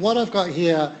so what I've got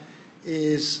here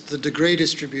is the degree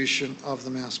distribution of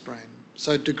the mouse brain.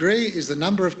 So degree is the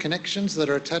number of connections that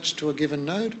are attached to a given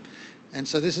node, and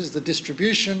so this is the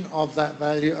distribution of that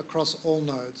value across all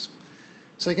nodes.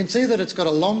 So you can see that it's got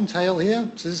a long tail here.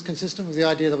 So this is consistent with the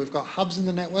idea that we've got hubs in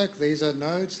the network. These are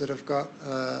nodes that have got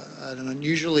an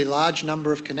unusually large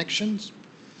number of connections.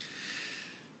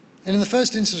 And in the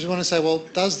first instance, we want to say, well,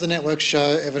 does the network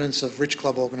show evidence of rich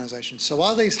club organisation? So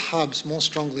are these hubs more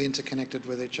strongly interconnected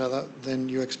with each other than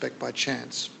you expect by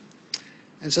chance?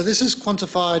 And so this is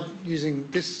quantified using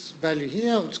this value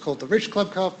here. It's called the rich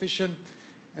club coefficient.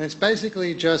 And it's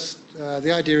basically just,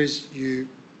 the idea is you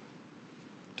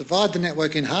divide the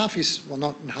network in half. Well,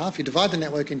 not in half. You divide the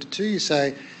network into two. You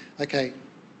say, okay,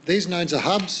 these nodes are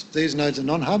hubs. These nodes are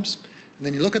non-hubs. And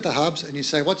then you look at the hubs and you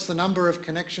say, what's the number of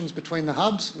connections between the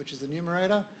hubs, which is the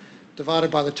numerator,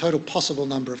 divided by the total possible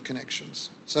number of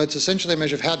connections. So it's essentially a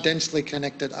measure of how densely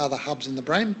connected are the hubs in the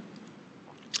brain.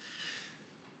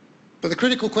 But the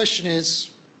critical question is,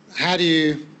 how do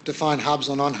you define hubs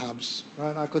or non-hubs?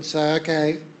 Right? I could say,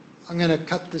 okay, I'm going to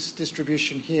cut this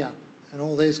distribution here, and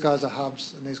all these guys are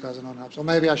hubs and these guys are non-hubs. Or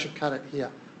maybe I should cut it here,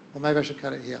 or maybe I should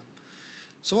cut it here.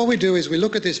 So what we do is we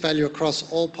look at this value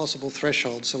across all possible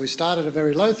thresholds. So we start at a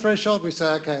very low threshold. We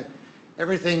say, okay,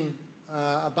 everything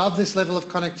above this level of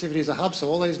connectivity is a hub, so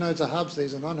all these nodes are hubs,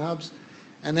 these are non-hubs.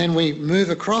 And then we move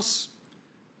across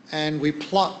and we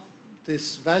plot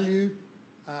this value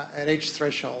at each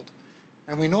threshold.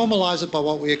 And we normalize it by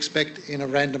what we expect in a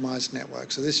randomized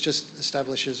network. So this just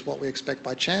establishes what we expect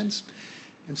by chance.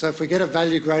 And so if we get a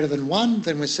value greater than 1,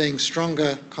 then we're seeing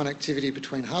stronger connectivity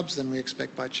between hubs than we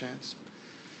expect by chance.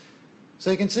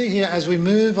 So you can see here, as we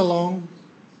move along,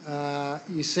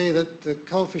 you see that the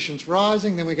coefficient's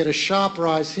rising, then we get a sharp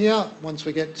rise here once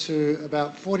we get to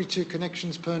about 42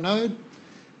 connections per node.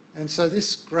 And so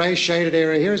this grey shaded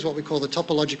area here is what we call the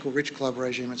topological rich club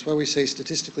regime. It's where we see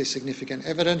statistically significant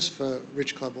evidence for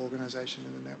rich club organisation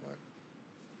in the network.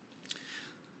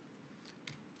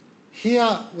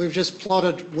 Here we've just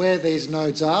plotted where these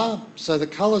nodes are. So the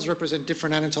colours represent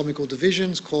different anatomical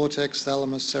divisions, cortex,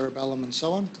 thalamus, cerebellum and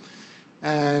so on.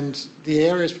 And the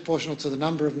area is proportional to the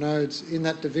number of nodes in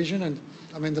that division. And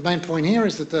I mean, the main point here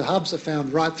is that the hubs are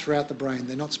found right throughout the brain.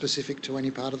 They're not specific to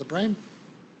any part of the brain.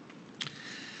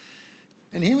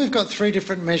 And here we've got 3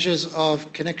 different measures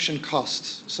of connection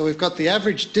costs. So we've got the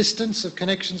average distance of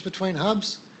connections between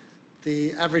hubs,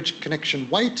 the average connection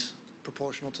weight,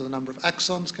 proportional to the number of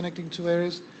axons connecting 2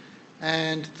 areas,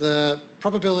 and the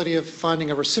probability of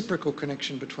finding a reciprocal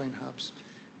connection between hubs.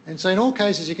 And so in all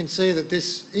cases, you can see that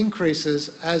this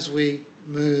increases as we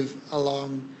move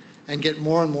along and get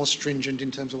more and more stringent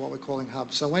in terms of what we're calling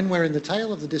hubs. So when we're in the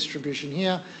tail of the distribution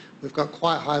here, we've got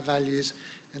quite high values.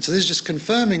 And so this is just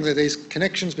confirming that these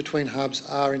connections between hubs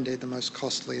are indeed the most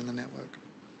costly in the network.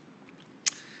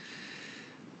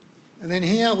 And then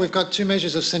here we've got 2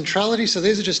 measures of centrality. So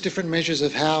these are just different measures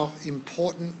of how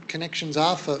important connections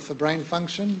are for brain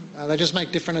function. They just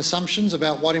make different assumptions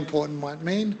about what important might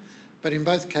mean. But in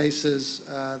both cases,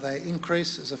 they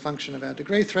increase as a function of our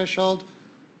degree threshold.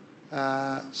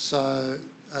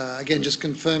 Again, just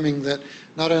confirming that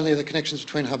not only are the connections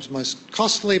between hubs most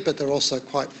costly, but they're also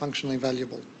quite functionally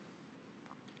valuable.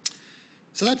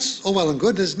 So that's all well and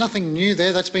good. There's nothing new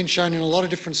there. That's been shown in a lot of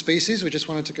different species. We just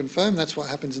wanted to confirm that's what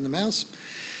happens in the mouse.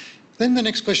 Then the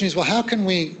next question is, well, how can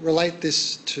we relate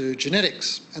this to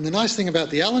genetics? And the nice thing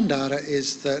about the Allen data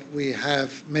is that we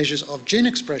have measures of gene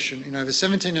expression in over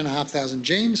 17,500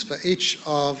 genes for each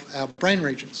of our brain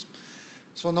regions.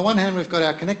 So on the one hand, we've got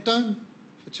our connectome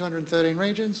for 213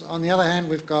 regions. On the other hand,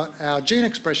 we've got our gene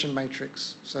expression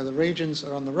matrix. So the regions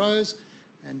are on the rows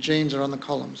and genes are on the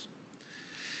columns.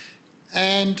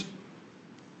 And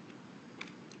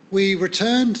we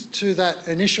returned to that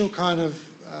initial kind of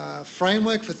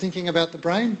framework for thinking about the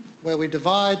brain, where we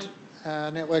divide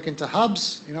our network into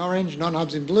hubs in orange,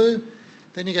 non-hubs in blue.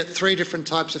 Then you get 3 different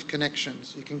types of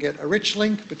connections. You can get a rich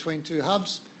link between 2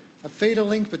 hubs, a feeder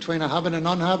link between a hub and a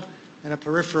non-hub, and a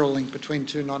peripheral link between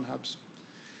 2 non-hubs.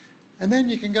 And then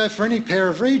you can go for any pair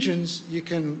of regions, you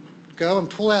can go and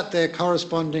pull out their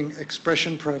corresponding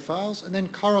expression profiles and then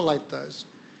correlate those.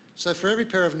 So for every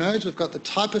pair of nodes, we've got the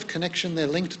type of connection they're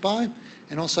linked by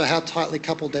and also how tightly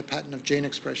coupled their pattern of gene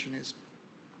expression is.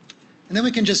 And then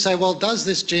we can just say, well, does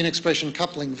this gene expression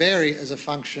coupling vary as a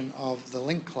function of the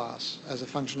link class, as a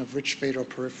function of rich, feeder or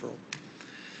peripheral?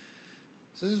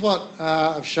 So this is what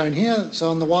I've shown here.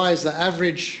 So on the Y is the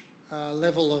average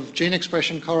level of gene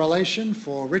expression correlation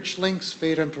for rich links,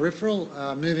 feeder and peripheral,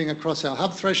 moving across our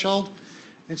hub threshold.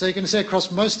 And so you can see across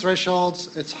most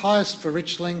thresholds, it's highest for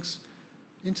rich links,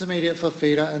 intermediate for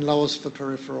feeder and lowest for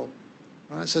peripheral.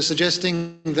 Right? So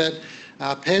suggesting that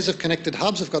pairs of connected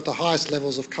hubs have got the highest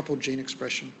levels of coupled gene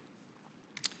expression.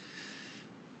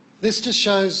 This just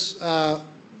shows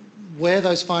where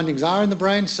those findings are in the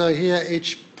brain. So here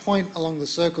each point along the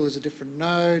circle is a different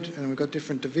node, and we've got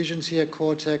different divisions here,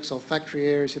 cortex, olfactory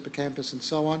areas, hippocampus and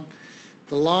so on.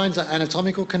 The lines are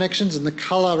anatomical connections and the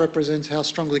colour represents how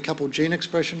strongly coupled gene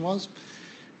expression was.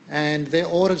 And they're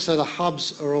ordered so the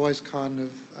hubs are always kind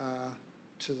of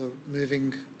to the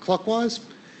moving clockwise,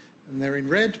 and they're in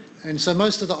red. And so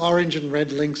most of the orange and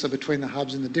red links are between the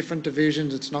hubs in the different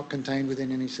divisions. It's not contained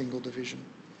within any single division.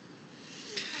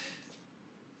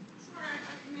 Sorry,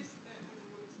 I missed that.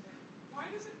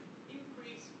 Why does it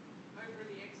increase over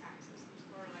the x-axis, this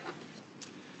correlation,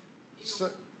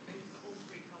 in all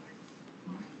 3 colours?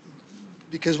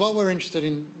 Because what we're interested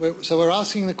in, so we're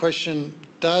asking the question,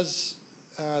 does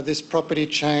this property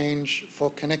change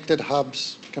for connected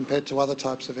hubs compared to other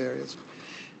types of areas?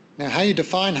 Now, how you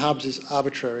define hubs is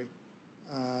arbitrary.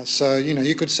 So,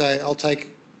 you could say, I'll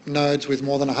take nodes with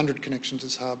more than 100 connections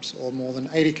as hubs or more than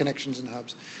 80 connections in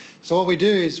hubs. So what we do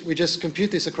is we just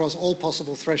compute this across all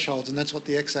possible thresholds, and that's what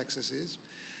the x-axis is.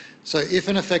 So if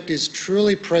an effect is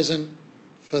truly present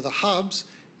for the hubs,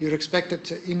 you'd expect it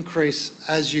to increase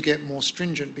as you get more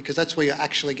stringent, because that's where you're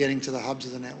actually getting to the hubs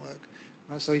of the network.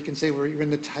 Right? So you can see we're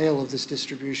in the tail of this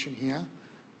distribution here,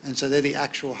 and so they're the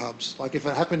actual hubs. Like if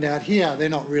it happened out here, they're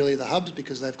not really the hubs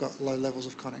because they've got low levels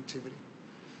of connectivity.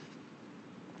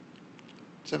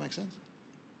 Does that make sense?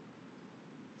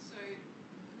 So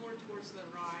more towards the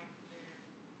right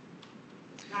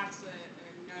there, that's a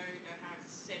node that has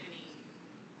 70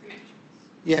 connections.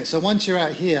 Yeah, so once you're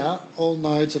out here, all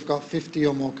nodes have got 50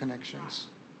 or more connections.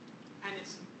 Right. And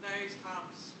it's those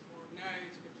hubs or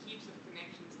nodes with heaps of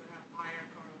connections that have higher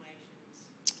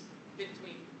correlations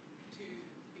between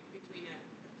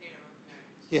a pair of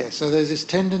nodes. Yeah, so there's this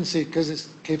tendency, because it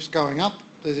keeps going up,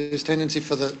 there's this tendency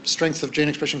for the strength of gene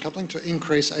expression coupling to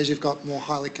increase as you've got more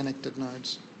highly connected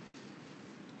nodes.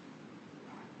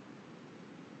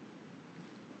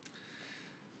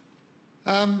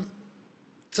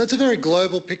 So it's a very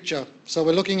global picture. So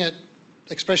we're looking at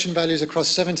expression values across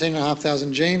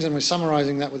 17,500 genes, and we're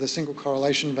summarising that with a single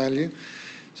correlation value.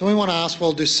 So we want to ask,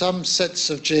 well, do some sets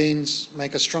of genes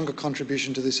make a stronger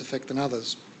contribution to this effect than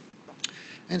others?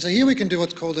 And so here we can do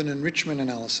what's called an enrichment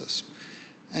analysis.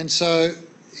 And so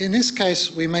in this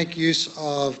case, we make use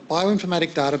of bioinformatic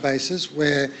databases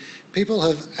where people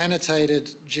have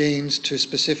annotated genes to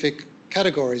specific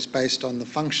categories based on the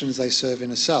functions they serve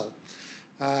in a cell.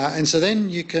 And so then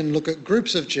you can look at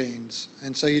groups of genes.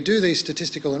 And so you do these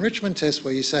statistical enrichment tests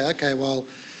where you say, okay, well,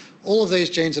 all of these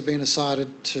genes have been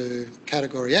assigned to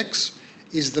category X.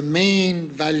 Is the mean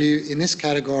value in this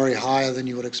category higher than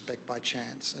you would expect by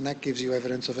chance? And that gives you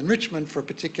evidence of enrichment for a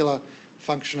particular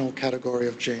functional category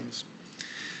of genes.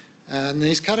 And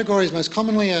these categories most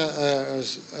commonly are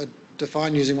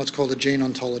defined using what's called a gene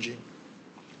ontology.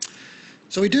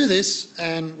 So we do this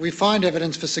and we find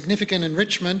evidence for significant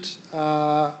enrichment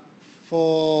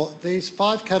for these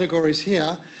 5 categories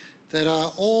here that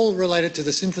are all related to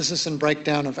the synthesis and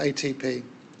breakdown of ATP.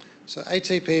 So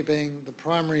ATP being the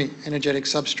primary energetic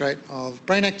substrate of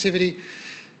brain activity.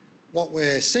 What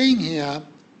we're seeing here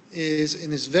is, in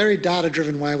this very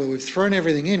data-driven way where we've thrown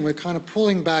everything in, we're kind of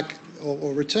pulling back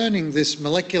or returning this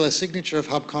molecular signature of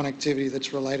hub connectivity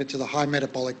that's related to the high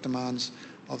metabolic demands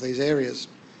of these areas.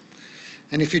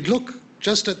 And if you'd look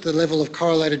just at the level of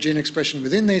correlated gene expression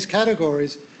within these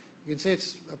categories, you can see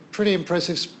it's a pretty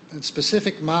impressive and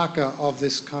specific marker of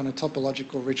this kind of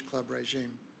topological rich club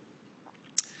regime.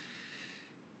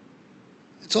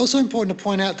 It's also important to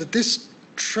point out that this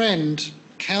trend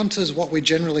counters what we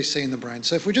generally see in the brain.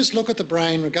 So if we just look at the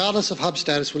brain, regardless of hub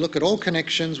status, we look at all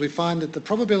connections, we find that the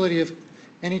probability of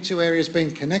any 2 areas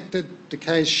being connected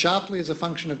decays sharply as a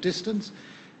function of distance,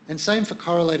 and same for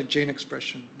correlated gene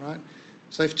expression, right?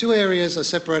 So if 2 areas are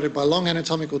separated by long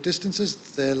anatomical distances,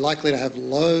 they're likely to have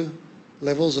low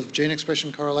levels of gene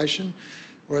expression correlation,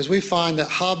 whereas we find that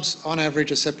hubs on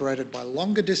average are separated by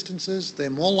longer distances, they're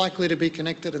more likely to be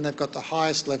connected, and they've got the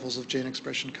highest levels of gene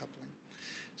expression coupling.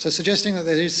 So suggesting that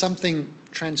there is something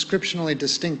transcriptionally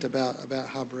distinct about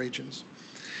hub regions.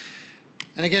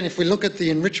 And again, if we look at the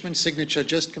enrichment signature,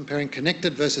 just comparing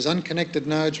connected versus unconnected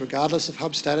nodes, regardless of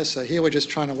hub status, so here we're just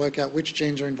trying to work out which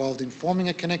genes are involved in forming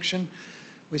a connection.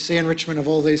 We see enrichment of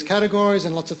all these categories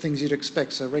and lots of things you'd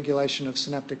expect. So regulation of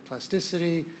synaptic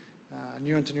plasticity,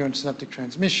 neuron-to-neuron synaptic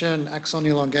transmission, axon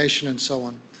elongation, and so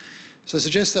on. So it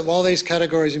suggests that while these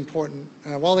categories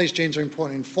while these genes are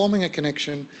important in forming a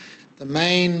connection, the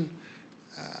main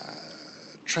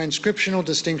transcriptional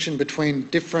distinction between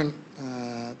different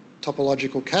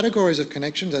topological categories of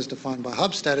connections as defined by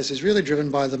hub status is really driven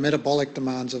by the metabolic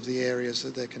demands of the areas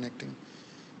that they're connecting.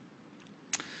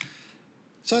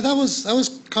 So that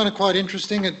was kind of quite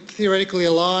interesting. It theoretically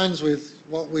aligns with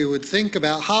what we would think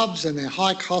about hubs and their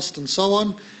high cost and so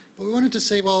on. But we wanted to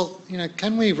see, well,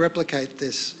 can we replicate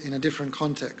this in a different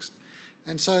context?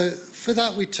 And so for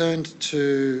that we turned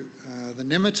to the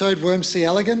nematode worm C.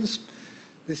 elegans.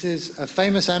 This is a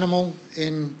famous animal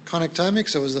in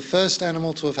connectomics. It was the first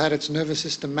animal to have had its nervous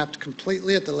system mapped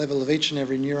completely at the level of each and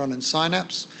every neuron and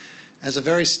synapse as a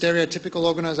very stereotypical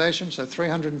organisation, so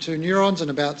 302 neurons and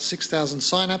about 6,000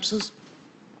 synapses.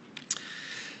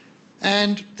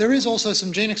 And there is also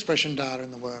some gene expression data in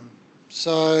the worm.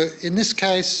 So in this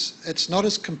case, it's not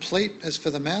as complete as for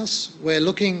the mouse. We're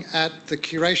looking at the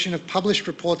curation of published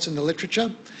reports in the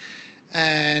literature,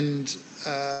 and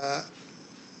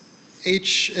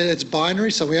it's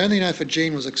binary, so we only know if a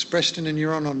gene was expressed in a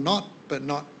neuron or not, but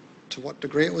not to what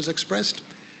degree it was expressed.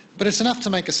 But it's enough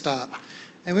to make a start.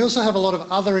 And we also have a lot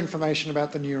of other information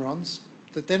about the neurons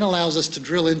that then allows us to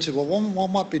drill into, well, what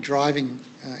might be driving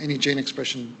any gene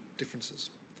expression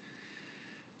differences.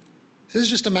 This is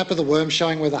just a map of the worm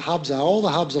showing where the hubs are. All the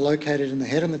hubs are located in the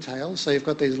head and the tail. So you've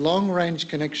got these long-range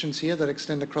connections here that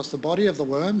extend across the body of the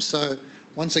worm. So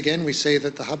once again, we see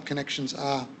that the hub connections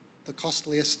are the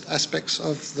costliest aspects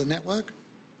of the network.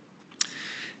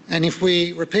 And if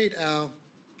we repeat our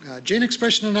gene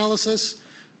expression analysis,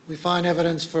 we find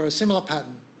evidence for a similar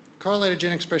pattern. Correlated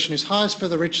gene expression is highest for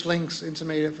the rich links,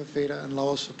 intermediate for feeder, and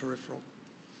lowest for peripheral.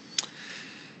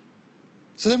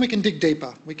 So then we can dig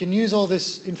deeper. We can use all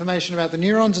this information about the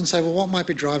neurons and say, well, what might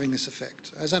be driving this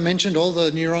effect? As I mentioned, all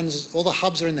the neurons, all the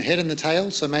hubs are in the head and the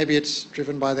tail, so maybe it's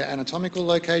driven by their anatomical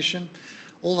location.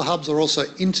 All the hubs are also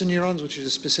interneurons, which is a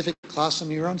specific class of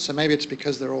neurons, so maybe it's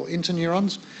because they're all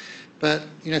interneurons. But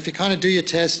if you kind of do your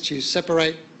test, you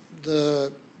separate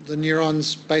the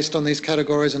neurons based on these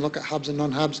categories and look at hubs and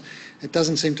non-hubs, it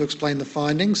doesn't seem to explain the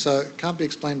findings, so it can't be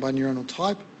explained by neuronal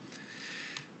type.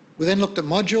 We then looked at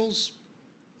modules.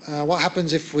 What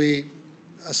happens if we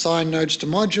assign nodes to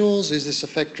modules? Is this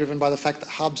effect driven by the fact that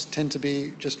hubs tend to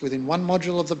be just within one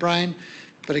module of the brain?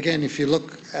 But again, if you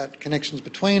look at connections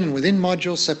between and within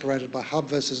modules separated by hub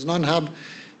versus non-hub,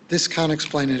 this can't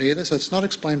explain it either, so it's not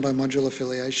explained by module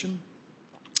affiliation.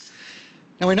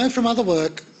 Now we know from other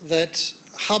work that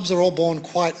hubs are all born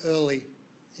quite early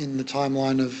in the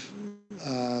timeline of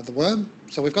the worm.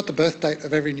 So we've got the birth date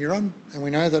of every neuron, and we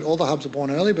know that all the hubs are born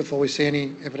early before we see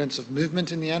any evidence of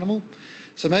movement in the animal.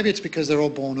 So maybe it's because they're all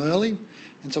born early,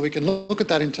 and so we can look at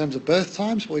that in terms of birth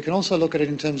times, but we can also look at it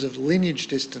in terms of lineage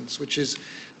distance, which is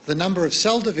the number of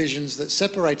cell divisions that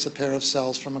separates a pair of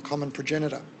cells from a common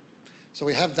progenitor. So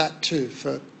we have that too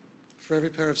for every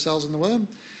pair of cells in the worm.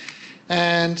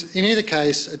 And in either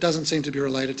case, it doesn't seem to be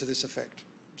related to this effect.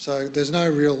 So there's no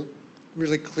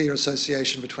really clear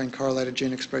association between correlated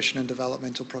gene expression and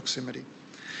developmental proximity.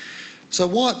 So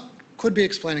what could be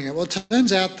explaining it? Well, it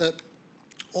turns out that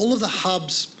all of the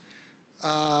hubs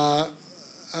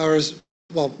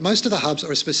most of the hubs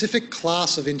are a specific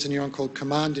class of interneuron called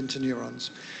command interneurons.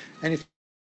 And if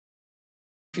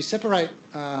you separate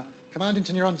command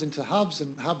interneurons into hubs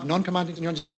and hub non-command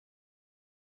interneurons,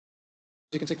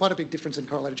 you can see quite a big difference in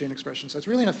correlated gene expression. So it's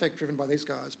really an effect driven by these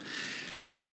guys.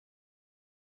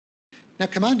 Now,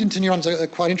 command interneurons are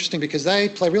quite interesting because they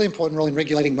play a really important role in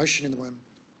regulating motion in the worm.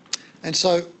 And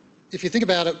so if you think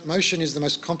about it, motion is the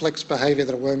most complex behaviour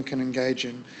that a worm can engage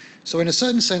in. So in a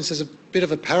certain sense, there's a bit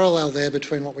of a parallel there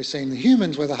between what we see in the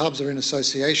humans, where the hubs are in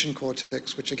association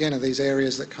cortex, which again are these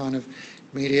areas that kind of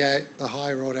mediate the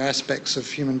higher order aspects of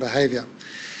human behaviour.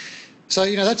 So,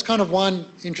 that's kind of one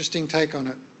interesting take on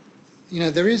it.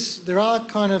 There are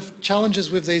kind of challenges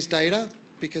with these data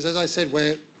because, as I said,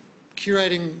 we're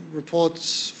curating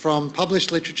reports from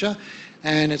published literature,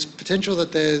 and it's potential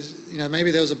that maybe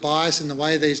there was a bias in the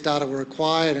way these data were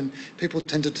acquired, and people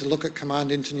tended to look at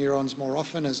command interneurons more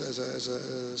often as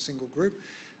a single group.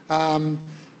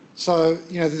 So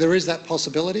there is that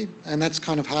possibility, and that's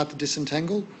kind of hard to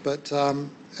disentangle. But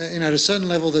at a certain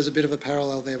level, there's a bit of a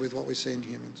parallel there with what we see in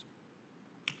humans.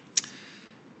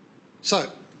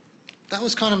 So that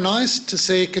was kind of nice to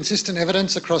see consistent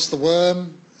evidence across the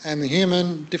worm and the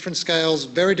human, different scales,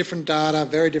 very different data,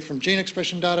 very different gene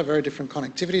expression data, very different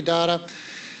connectivity data.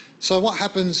 So what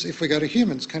happens if we go to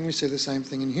humans? Can we see the same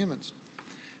thing in humans?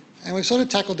 And we've sort of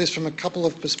tackled this from a couple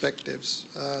of perspectives.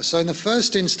 So in the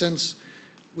first instance,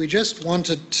 we just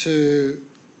wanted to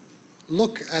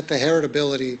look at the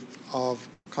heritability of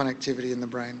connectivity in the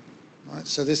brain. Right?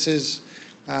 So this is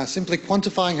simply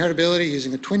quantifying heritability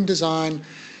using a twin design.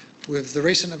 With the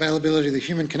recent availability of the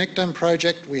Human Connectome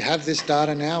project, we have this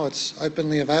data now, it's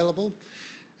openly available.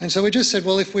 And so we just said,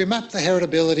 well, if we map the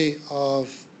heritability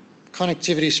of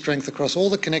connectivity strength across all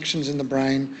the connections in the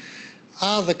brain,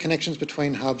 are the connections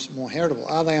between hubs more heritable?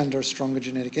 Are they under a stronger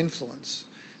genetic influence?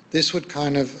 This would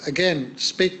kind of, again,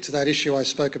 speak to that issue I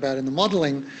spoke about in the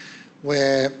modelling,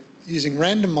 where using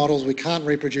random models, we can't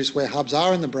reproduce where hubs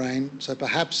are in the brain, so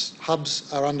perhaps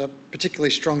hubs are under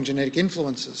particularly strong genetic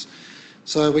influences.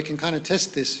 So we can kind of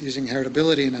test this using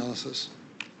heritability analysis.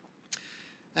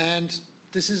 And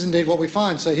this is indeed what we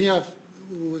find. So here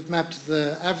we've mapped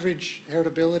the average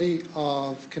heritability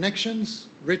of connections,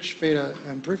 rich, feeder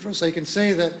and peripheral. So you can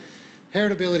see that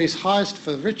heritability is highest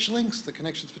for rich links, the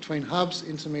connections between hubs,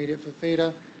 intermediate for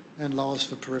feeder and lowest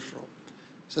for peripheral.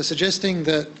 So suggesting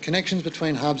that connections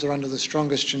between hubs are under the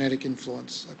strongest genetic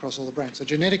influence across all the brain. So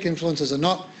genetic influences are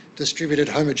not distributed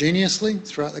homogeneously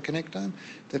throughout the connectome.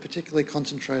 They're particularly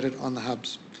concentrated on the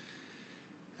hubs.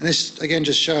 And this, again,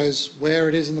 just shows where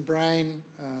it is in the brain.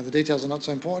 The details are not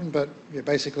so important, but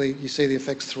basically you see the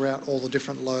effects throughout all the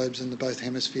different lobes in both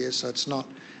hemispheres, so it's not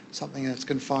something that's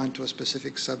confined to a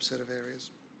specific subset of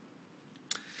areas.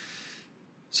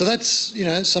 So that's,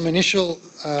 some initial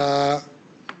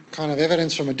kind of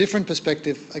evidence from a different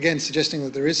perspective, again, suggesting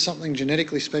that there is something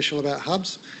genetically special about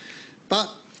hubs. But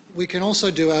we can also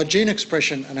do our gene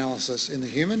expression analysis in the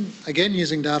human, again,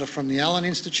 using data from the Allen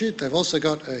Institute. They've also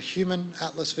got a human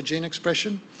atlas for gene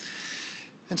expression.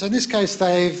 And so in this case,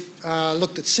 they've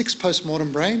looked at 6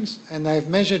 post-mortem brains, and they've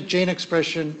measured gene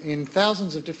expression in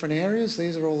thousands of different areas.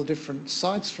 These are all the different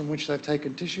sites from which they've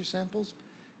taken tissue samples.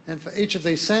 And for each of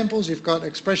these samples, you've got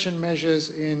expression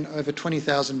measures in over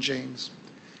 20,000 genes.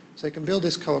 So you can build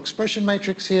this co-expression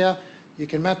matrix here. You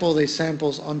can map all these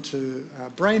samples onto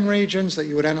brain regions that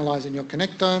you would analyse in your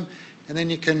connectome, and then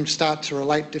you can start to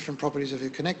relate different properties of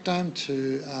your connectome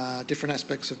to different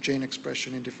aspects of gene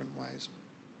expression in different ways.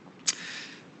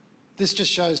 This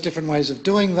just shows different ways of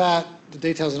doing that. The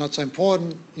details are not so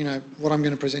important. What I'm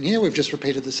going to present here, we've just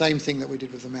repeated the same thing that we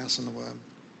did with the mouse and the worm.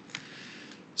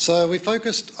 So we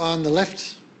focused on the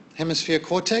left hemisphere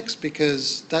cortex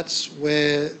because that's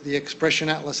where the expression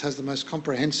atlas has the most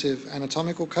comprehensive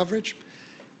anatomical coverage.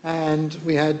 And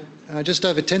we had just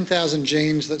over 10,000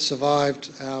 genes that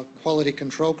survived our quality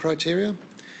control criteria.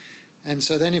 And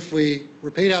so then if we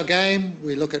repeat our game,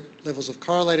 we look at levels of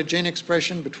correlated gene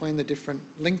expression between the different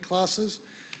link classes.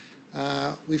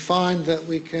 We find that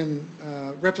we can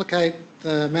replicate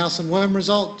the mouse and worm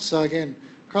result. So again,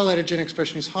 correlated gene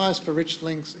expression is highest for rich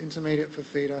links, intermediate for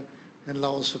feeder, and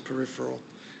lowest for peripheral.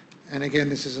 And again,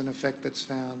 this is an effect that's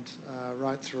found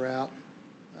right throughout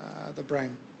the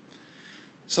brain.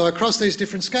 So across these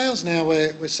different scales now,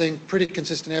 we're seeing pretty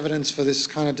consistent evidence for this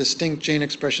kind of distinct gene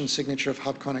expression signature of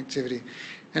hub connectivity.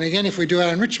 And again, if we do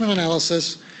our enrichment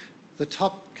analysis, the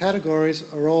top categories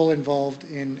are all involved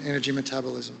in energy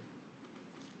metabolism.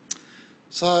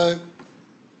 So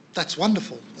that's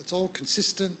wonderful. It's all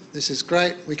consistent. This is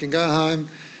great. We can go home.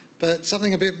 But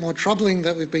something a bit more troubling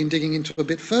that we've been digging into a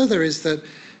bit further is that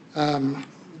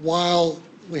while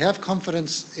we have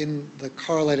confidence in the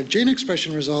correlated gene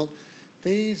expression result,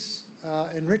 these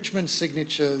enrichment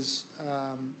signatures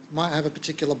might have a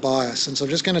particular bias. And so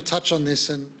I'm just going to touch on this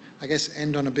and I guess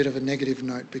end on a bit of a negative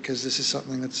note because this is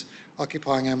something that's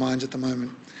occupying our minds at the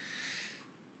moment.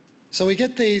 So we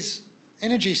get these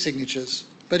energy signatures,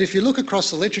 but if you look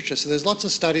across the literature, so there's lots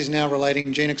of studies now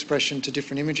relating gene expression to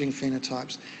different imaging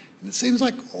phenotypes. And it seems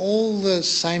like all the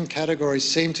same categories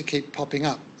seem to keep popping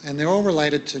up, and they're all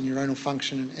related to neuronal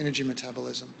function and energy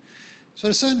metabolism. So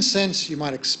in a certain sense, you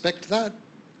might expect that,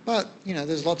 but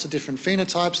there's lots of different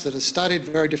phenotypes that are studied,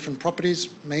 very different properties.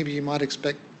 Maybe you might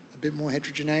expect a bit more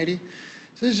heterogeneity.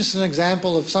 So this is just an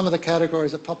example of some of the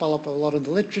categories that pop up a lot in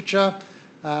the literature,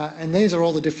 and these are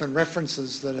all the different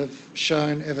references that have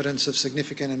shown evidence of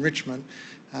significant enrichment.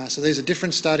 So these are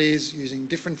different studies using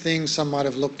different things. Some might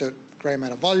have looked at grey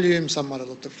matter volume, some might have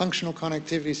looked at functional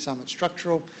connectivity, some at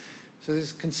structural. So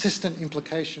there's consistent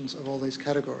implications of all these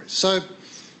categories. So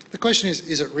the question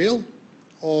is it real,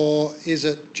 or is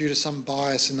it due to some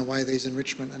bias in the way these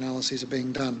enrichment analyses are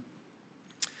being done?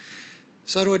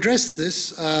 So to address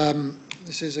this,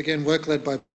 this is again work led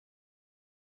by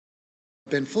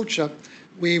Ben Fulcher.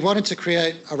 We wanted to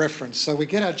create a reference. So we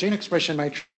get our gene expression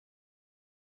matrix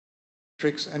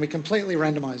and we completely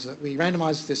randomise it. We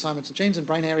randomise the assignments of genes and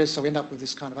brain areas, so we end up with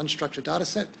this kind of unstructured data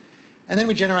set. And then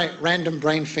we generate random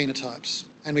brain phenotypes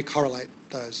and we correlate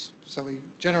those. So we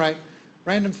generate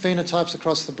random phenotypes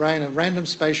across the brain, a random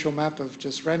spatial map of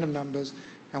just random numbers,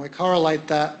 and we correlate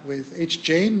that with each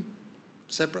gene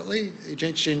separately, each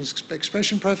gene's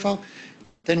expression profile.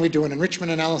 Then we do an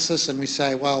enrichment analysis and we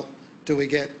say, well, do we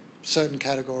get certain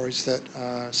categories that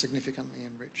are significantly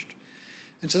enriched?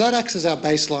 And so that acts as our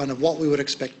baseline of what we would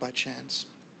expect by chance.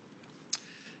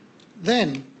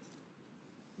 Then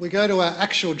we go to our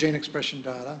actual gene expression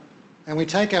data and we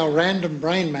take our random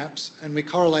brain maps and we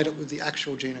correlate it with the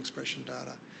actual gene expression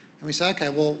data. And we say, okay,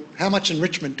 well, how much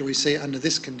enrichment do we see under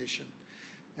this condition?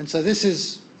 And so this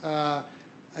is,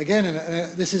 again,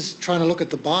 this is trying to look at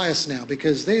the bias now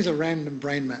because these are random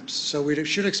brain maps. So we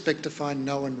should expect to find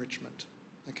no enrichment,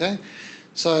 okay?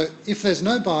 So if there's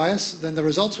no bias, then the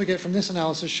results we get from this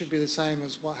analysis should be the same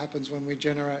as what happens when we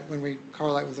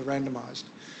correlate with the randomized.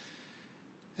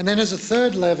 And then as a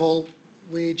third level,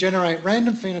 we generate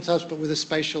random phenotypes but with a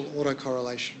spatial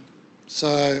autocorrelation.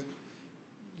 So,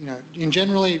 in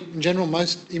general,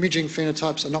 most imaging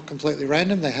phenotypes are not completely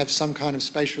random. They have some kind of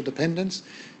spatial dependence.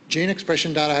 Gene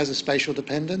expression data has a spatial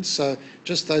dependence, so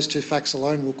just those two facts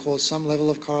alone will cause some level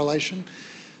of correlation.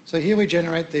 So here we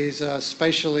generate these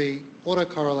spatially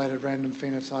autocorrelated random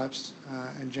phenotypes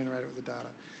and generate it with the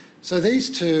data. So these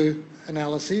two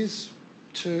analyses,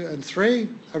 2 and 3,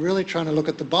 are really trying to look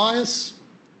at the bias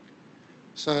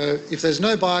So if there's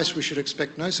no bias, we should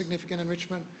expect no significant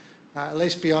enrichment, at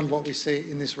least beyond what we see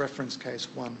in this reference case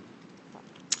 1.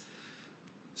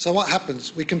 So what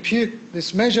happens? We compute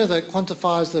this measure that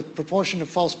quantifies the proportion of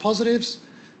false positives.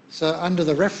 So under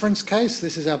the reference case,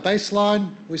 this is our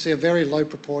baseline, we see a very low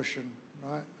proportion,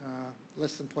 right?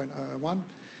 Less than 0.001.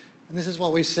 And this is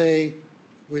what we see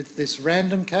with this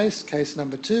random case, case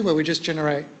number 2, where we just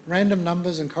generate random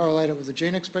numbers and correlate it with the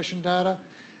gene expression data.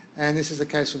 And this is the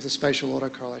case with the spatial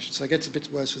autocorrelation. So it gets a bit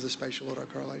worse with the spatial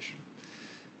autocorrelation.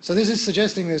 So this is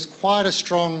suggesting there's quite a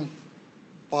strong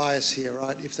bias here,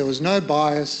 right? If there was no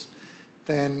bias,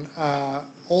 then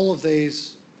all of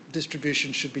these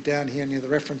distributions should be down here near the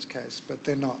reference case, but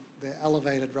they're not. They're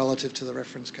elevated relative to the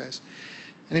reference case.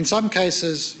 And in some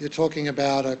cases, you're talking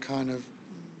about a kind of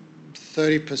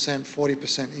 30%,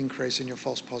 40% increase in your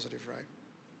false positive rate.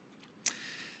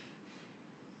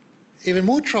 Even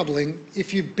more troubling,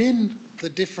 if you bin the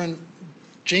different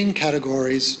gene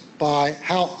categories by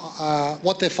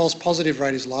what their false positive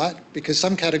rate is like, because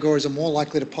some categories are more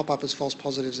likely to pop up as false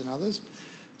positives than others.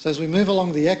 So as we move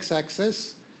along the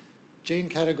x-axis, gene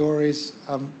categories,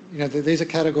 these are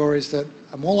categories that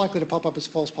are more likely to pop up as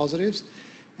false positives.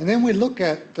 And then we look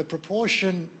at the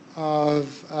proportion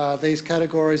of these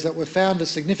categories that were found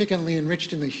as significantly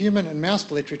enriched in the human and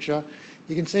mouse literature.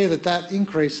 You can see that that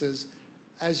increases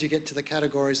as you get to the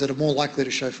categories that are more likely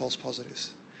to show false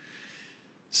positives.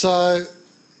 So,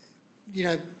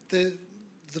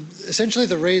 essentially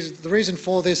the reason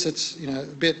for this, it's a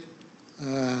bit,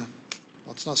 well,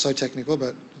 it's not so technical,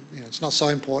 but it's not so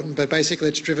important. But basically,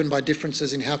 it's driven by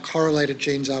differences in how correlated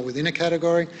genes are within a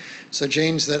category. So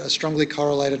genes that are strongly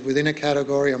correlated within a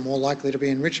category are more likely to be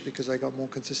enriched because they got more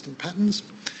consistent patterns.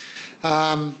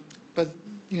 But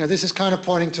this is kind of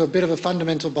pointing to a bit of a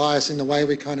fundamental bias in the way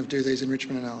we kind of do these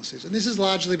enrichment analyses. And this is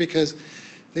largely because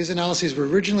these analyses were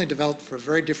originally developed for a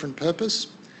very different purpose,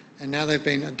 and now they've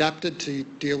been adapted to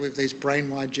deal with these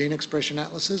brain-wide gene expression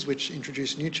atlases, which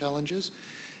introduce new challenges.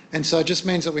 And so it just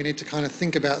means that we need to kind of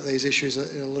think about these issues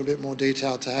in a little bit more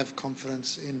detail to have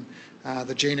confidence in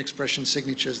the gene expression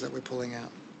signatures that we're pulling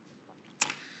out.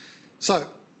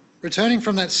 So, returning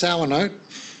from that sour note,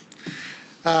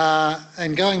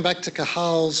 and going back to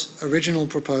Cahal's original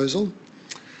proposal,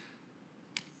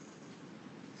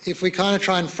 if we kind of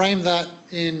try and frame that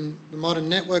in the modern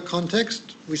network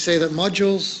context, we see that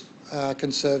modules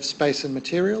conserve space and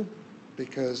material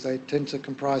because they tend to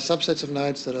comprise subsets of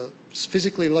nodes that are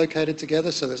physically located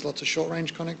together, so there's lots of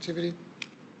short-range connectivity.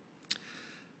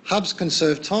 Hubs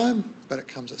conserve time, but it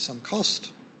comes at some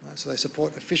cost. Right? So they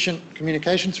support efficient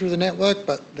communication through the network,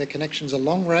 but their connections are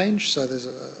long-range, so there's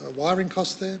a wiring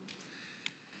cost there.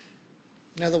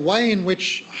 Now, the way in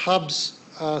which hubs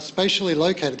are spatially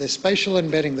located, their spatial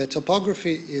embedding, their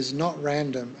topography is not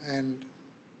random, and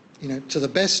to the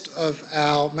best of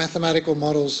our mathematical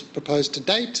models proposed to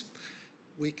date,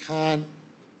 we can't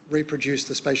reproduce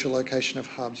the spatial location of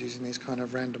hubs using these kind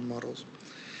of random models.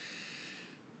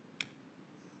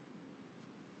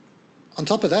 On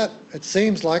top of that, it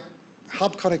seems like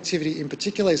hub connectivity in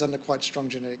particular is under quite strong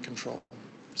genetic control.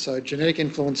 So genetic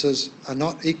influences are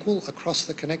not equal across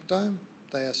the connectome.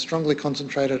 They are strongly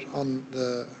concentrated on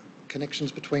the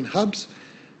connections between hubs.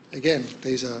 Again,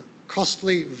 these are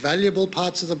costly, valuable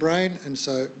parts of the brain, and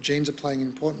so genes are playing an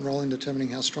important role in determining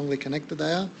how strongly connected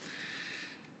they are.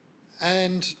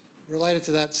 And related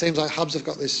to that, it seems like hubs have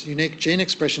got this unique gene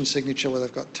expression signature where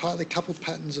they've got tightly coupled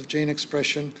patterns of gene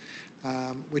expression,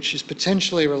 which is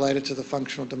potentially related to the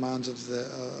functional demands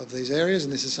of these areas,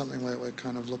 and this is something we're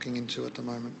kind of looking into at the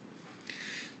moment.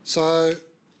 So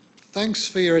thanks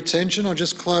for your attention. I'll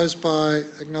just close by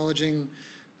acknowledging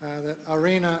that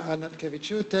Irina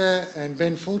Anatkevičiūtė and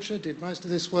Ben Fulcher did most of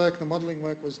this work. The modelling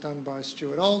work was done by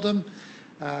Stuart Oldham,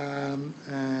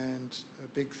 and a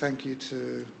big thank you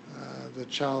to the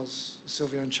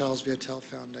Sylvia and Charles Viertel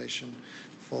Foundation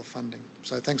for funding.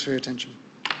 So thanks for your attention.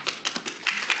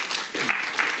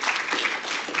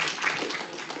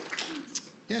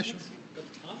 Yeah, sure. Got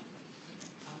time?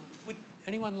 Would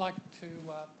anyone like to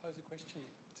pose a question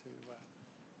to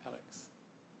Alex?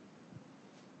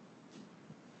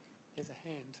 There's a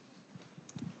hand.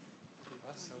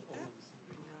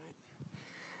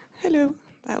 Hello,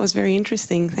 that was very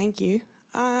interesting. Thank you.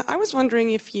 I was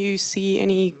wondering if you see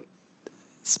any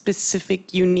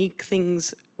specific unique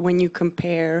things when you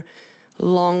compare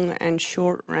long and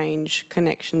short range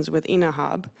connections within a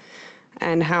hub,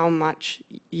 and how much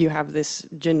you have this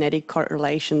genetic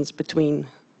correlations between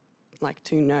like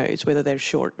two nodes, whether they're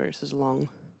short versus long,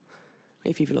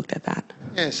 if you've looked at that.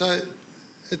 Yeah, so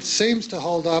it seems to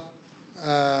hold up.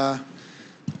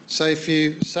 So if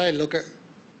you look at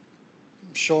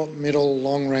short, middle,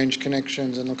 long-range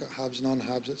connections and look at hubs,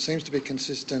 non-hubs, it seems to be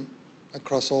consistent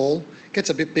across all. It gets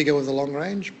a bit bigger with the long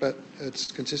range, but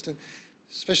it's consistent.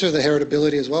 Especially with the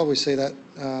heritability as well, we see that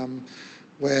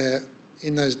where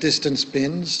in those distance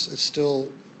bins, it's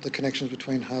still the connections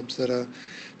between hubs that are...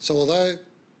 So although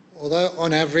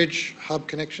on average hub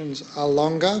connections are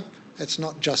longer, it's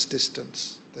not just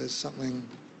distance. There's something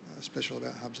special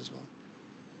about hubs as well.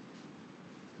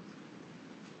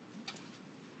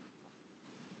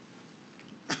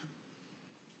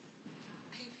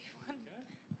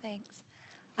 Thanks.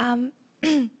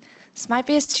 This might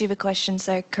be a stupid question,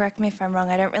 so correct me if I'm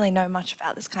wrong. I don't really know much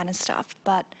about this kind of stuff,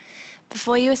 but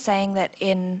before you were saying that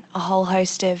in a whole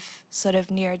host of sort of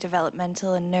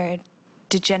neurodevelopmental and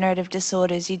neurodegenerative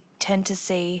disorders, you tend to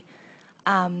see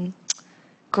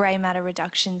grey matter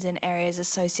reductions in areas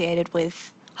associated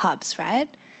with hubs,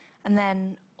 right? And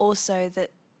then also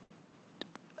that,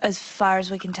 as far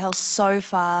as we can tell so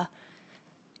far,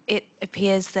 it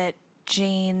appears that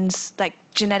genes, like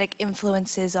genetic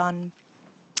influences on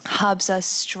hubs, are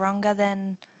stronger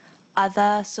than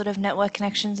other sort of network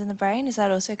connections in the brain. Is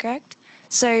that also correct?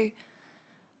 So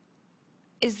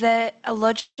is there a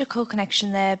logical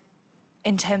connection there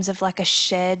in terms of like a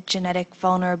shared genetic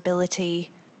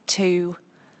vulnerability to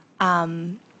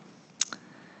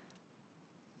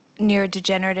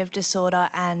neurodegenerative disorder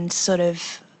and sort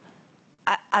of,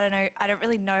 I don't know, I don't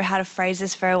really know how to phrase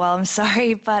this very well, I'm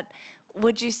sorry, but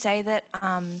would you say that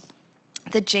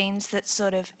the genes that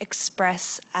sort of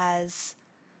express as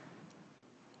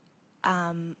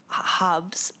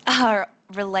hubs are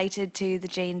related to the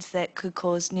genes that could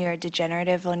cause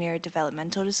neurodegenerative or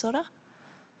neurodevelopmental disorder?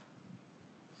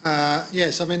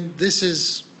 Yes, I mean, this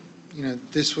is,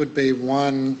 this would be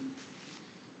one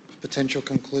potential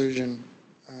conclusion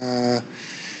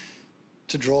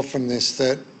to draw from this,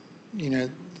 that,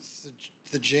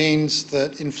 the genes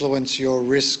that influence your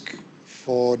risk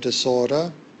for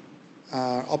disorder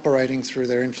are operating through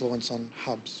their influence on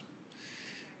hubs.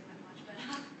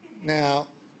 Now,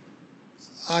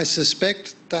 I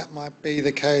suspect that might be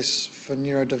the case for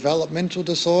neurodevelopmental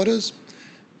disorders.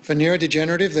 For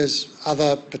neurodegenerative, there's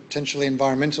other potentially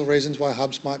environmental reasons why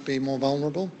hubs might be more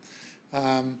vulnerable.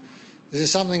 This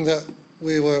is something that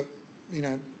we were,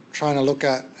 trying to look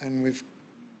at, and we've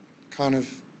kind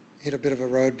of hit a bit of a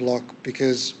roadblock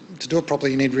because to do it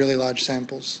properly, you need really large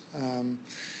samples.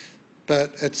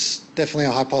 But it's definitely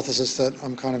a hypothesis that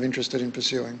I'm kind of interested in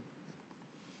pursuing.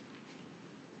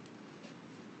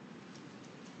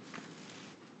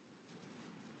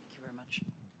 Thank you very much.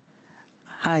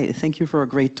 Hi, thank you for a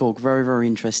great talk. Very, very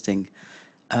interesting.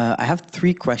 I have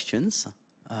 3 questions.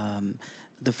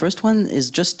 The first one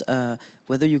is just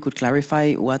whether you could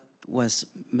clarify what was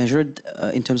measured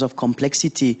in terms of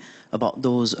complexity about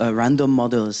those random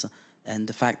models, and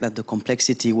the fact that the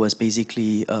complexity was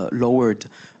basically lowered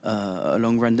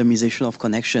along randomization of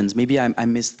connections. Maybe I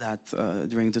missed that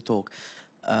during the talk.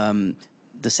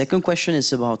 The second question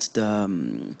is about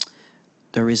the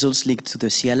results linked to the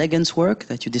C. elegans work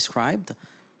that you described,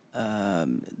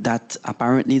 that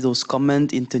apparently those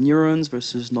comment interneurons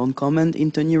versus non-comment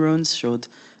interneurons showed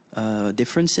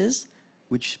differences,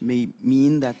 which may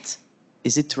mean that,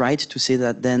 is it right to say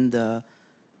that then the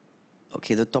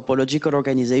topological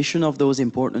organization of those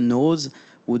important nodes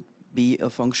would be a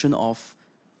function of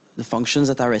the functions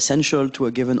that are essential to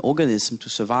a given organism to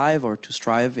survive or to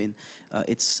strive in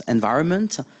its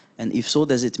environment? And if so,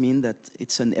 does it mean that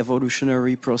it's an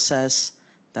evolutionary process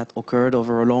that occurred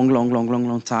over a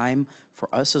long time for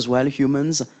us as well,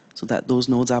 humans, so that those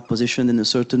nodes are positioned in a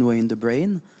certain way in the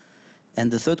brain?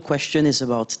 And the third question is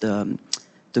about the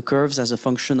curves as a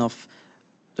function of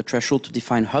the threshold to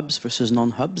define hubs versus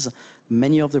non-hubs.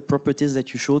 Many of the properties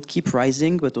that you showed keep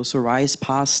rising, but also rise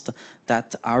past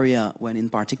that area when in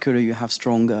particular you have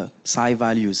strong psi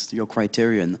values, your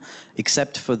criterion,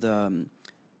 except for the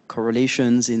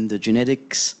correlations in the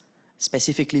genetics,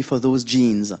 specifically for those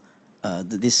genes,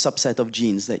 this subset of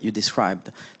genes that you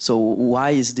described. So why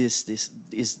is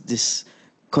this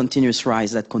continuous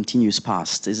rise that continues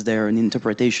past? Is there an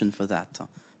interpretation for that?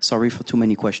 Sorry for too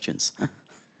many questions. I'll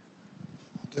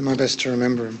do my best to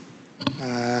remember them.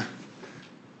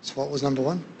 So what was number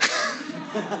 1?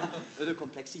 The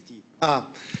complexity. They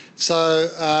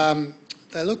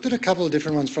looked at a couple of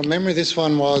different ones. From memory, this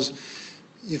one was,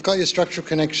 you've got your structural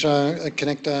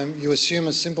connectome, you assume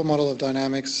a simple model of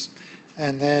dynamics,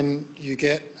 and then you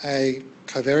get a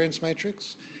covariance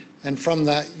matrix, and from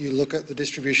that you look at the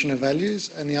distribution of values,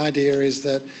 and the idea is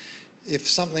that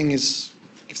if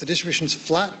the distribution is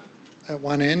flat at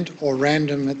one end or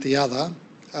random at the other,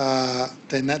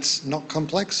 then that's not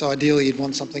complex. So ideally you'd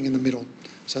want something in the middle.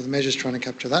 So the measure's trying to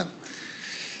capture that.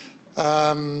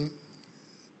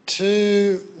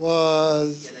 Two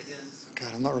was,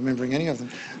 God, I'm not remembering any of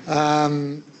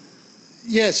them.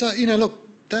 Yeah, so, look,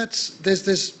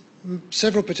 there's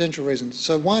several potential reasons.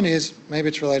 So one is maybe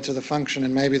it's related to the function,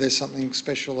 and maybe there's something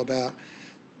special about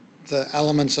the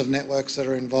elements of networks that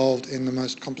are involved in the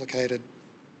most complicated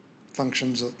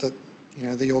functions that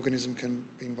the organism can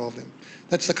be involved in.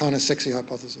 That's the kind of sexy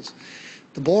hypothesis.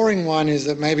 The boring one is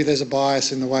that maybe there's a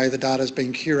bias in the way the data is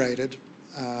being curated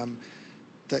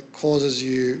that causes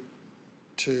you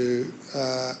to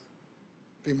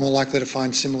be more likely to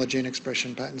find similar gene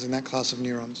expression patterns in that class of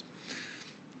neurons.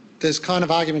 There's kind of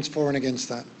arguments for and against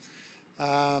that.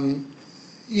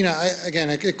 Again,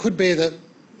 it could be that,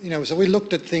 so we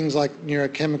looked at things like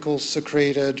neurochemicals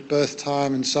secreted, birth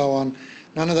time, and so on.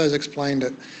 None of those explained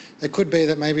it. It could be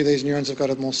that maybe these neurons have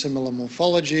got a more similar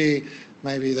morphology,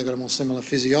 maybe they've got a more similar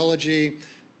physiology,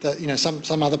 that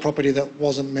some other property that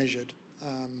wasn't measured.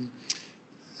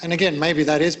 And again, maybe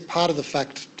that is part of the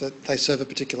fact that they serve a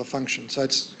particular function, so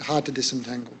it's hard to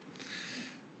disentangle.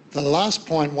 The last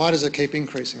point, why does it keep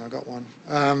increasing? I got one.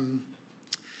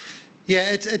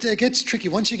 Yeah, it gets tricky.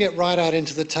 Once you get right out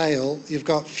into the tail, you've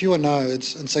got fewer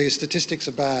nodes, and so your statistics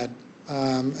are bad.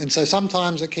 And so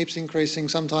sometimes it keeps increasing,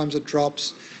 sometimes it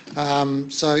drops.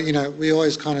 So, we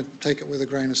always kind of take it with a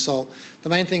grain of salt. The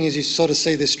main thing is you sort of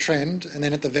see this trend, and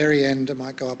then at the very end it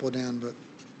might go up or down. But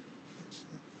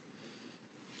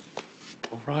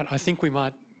All right, I think we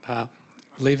might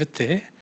leave it there.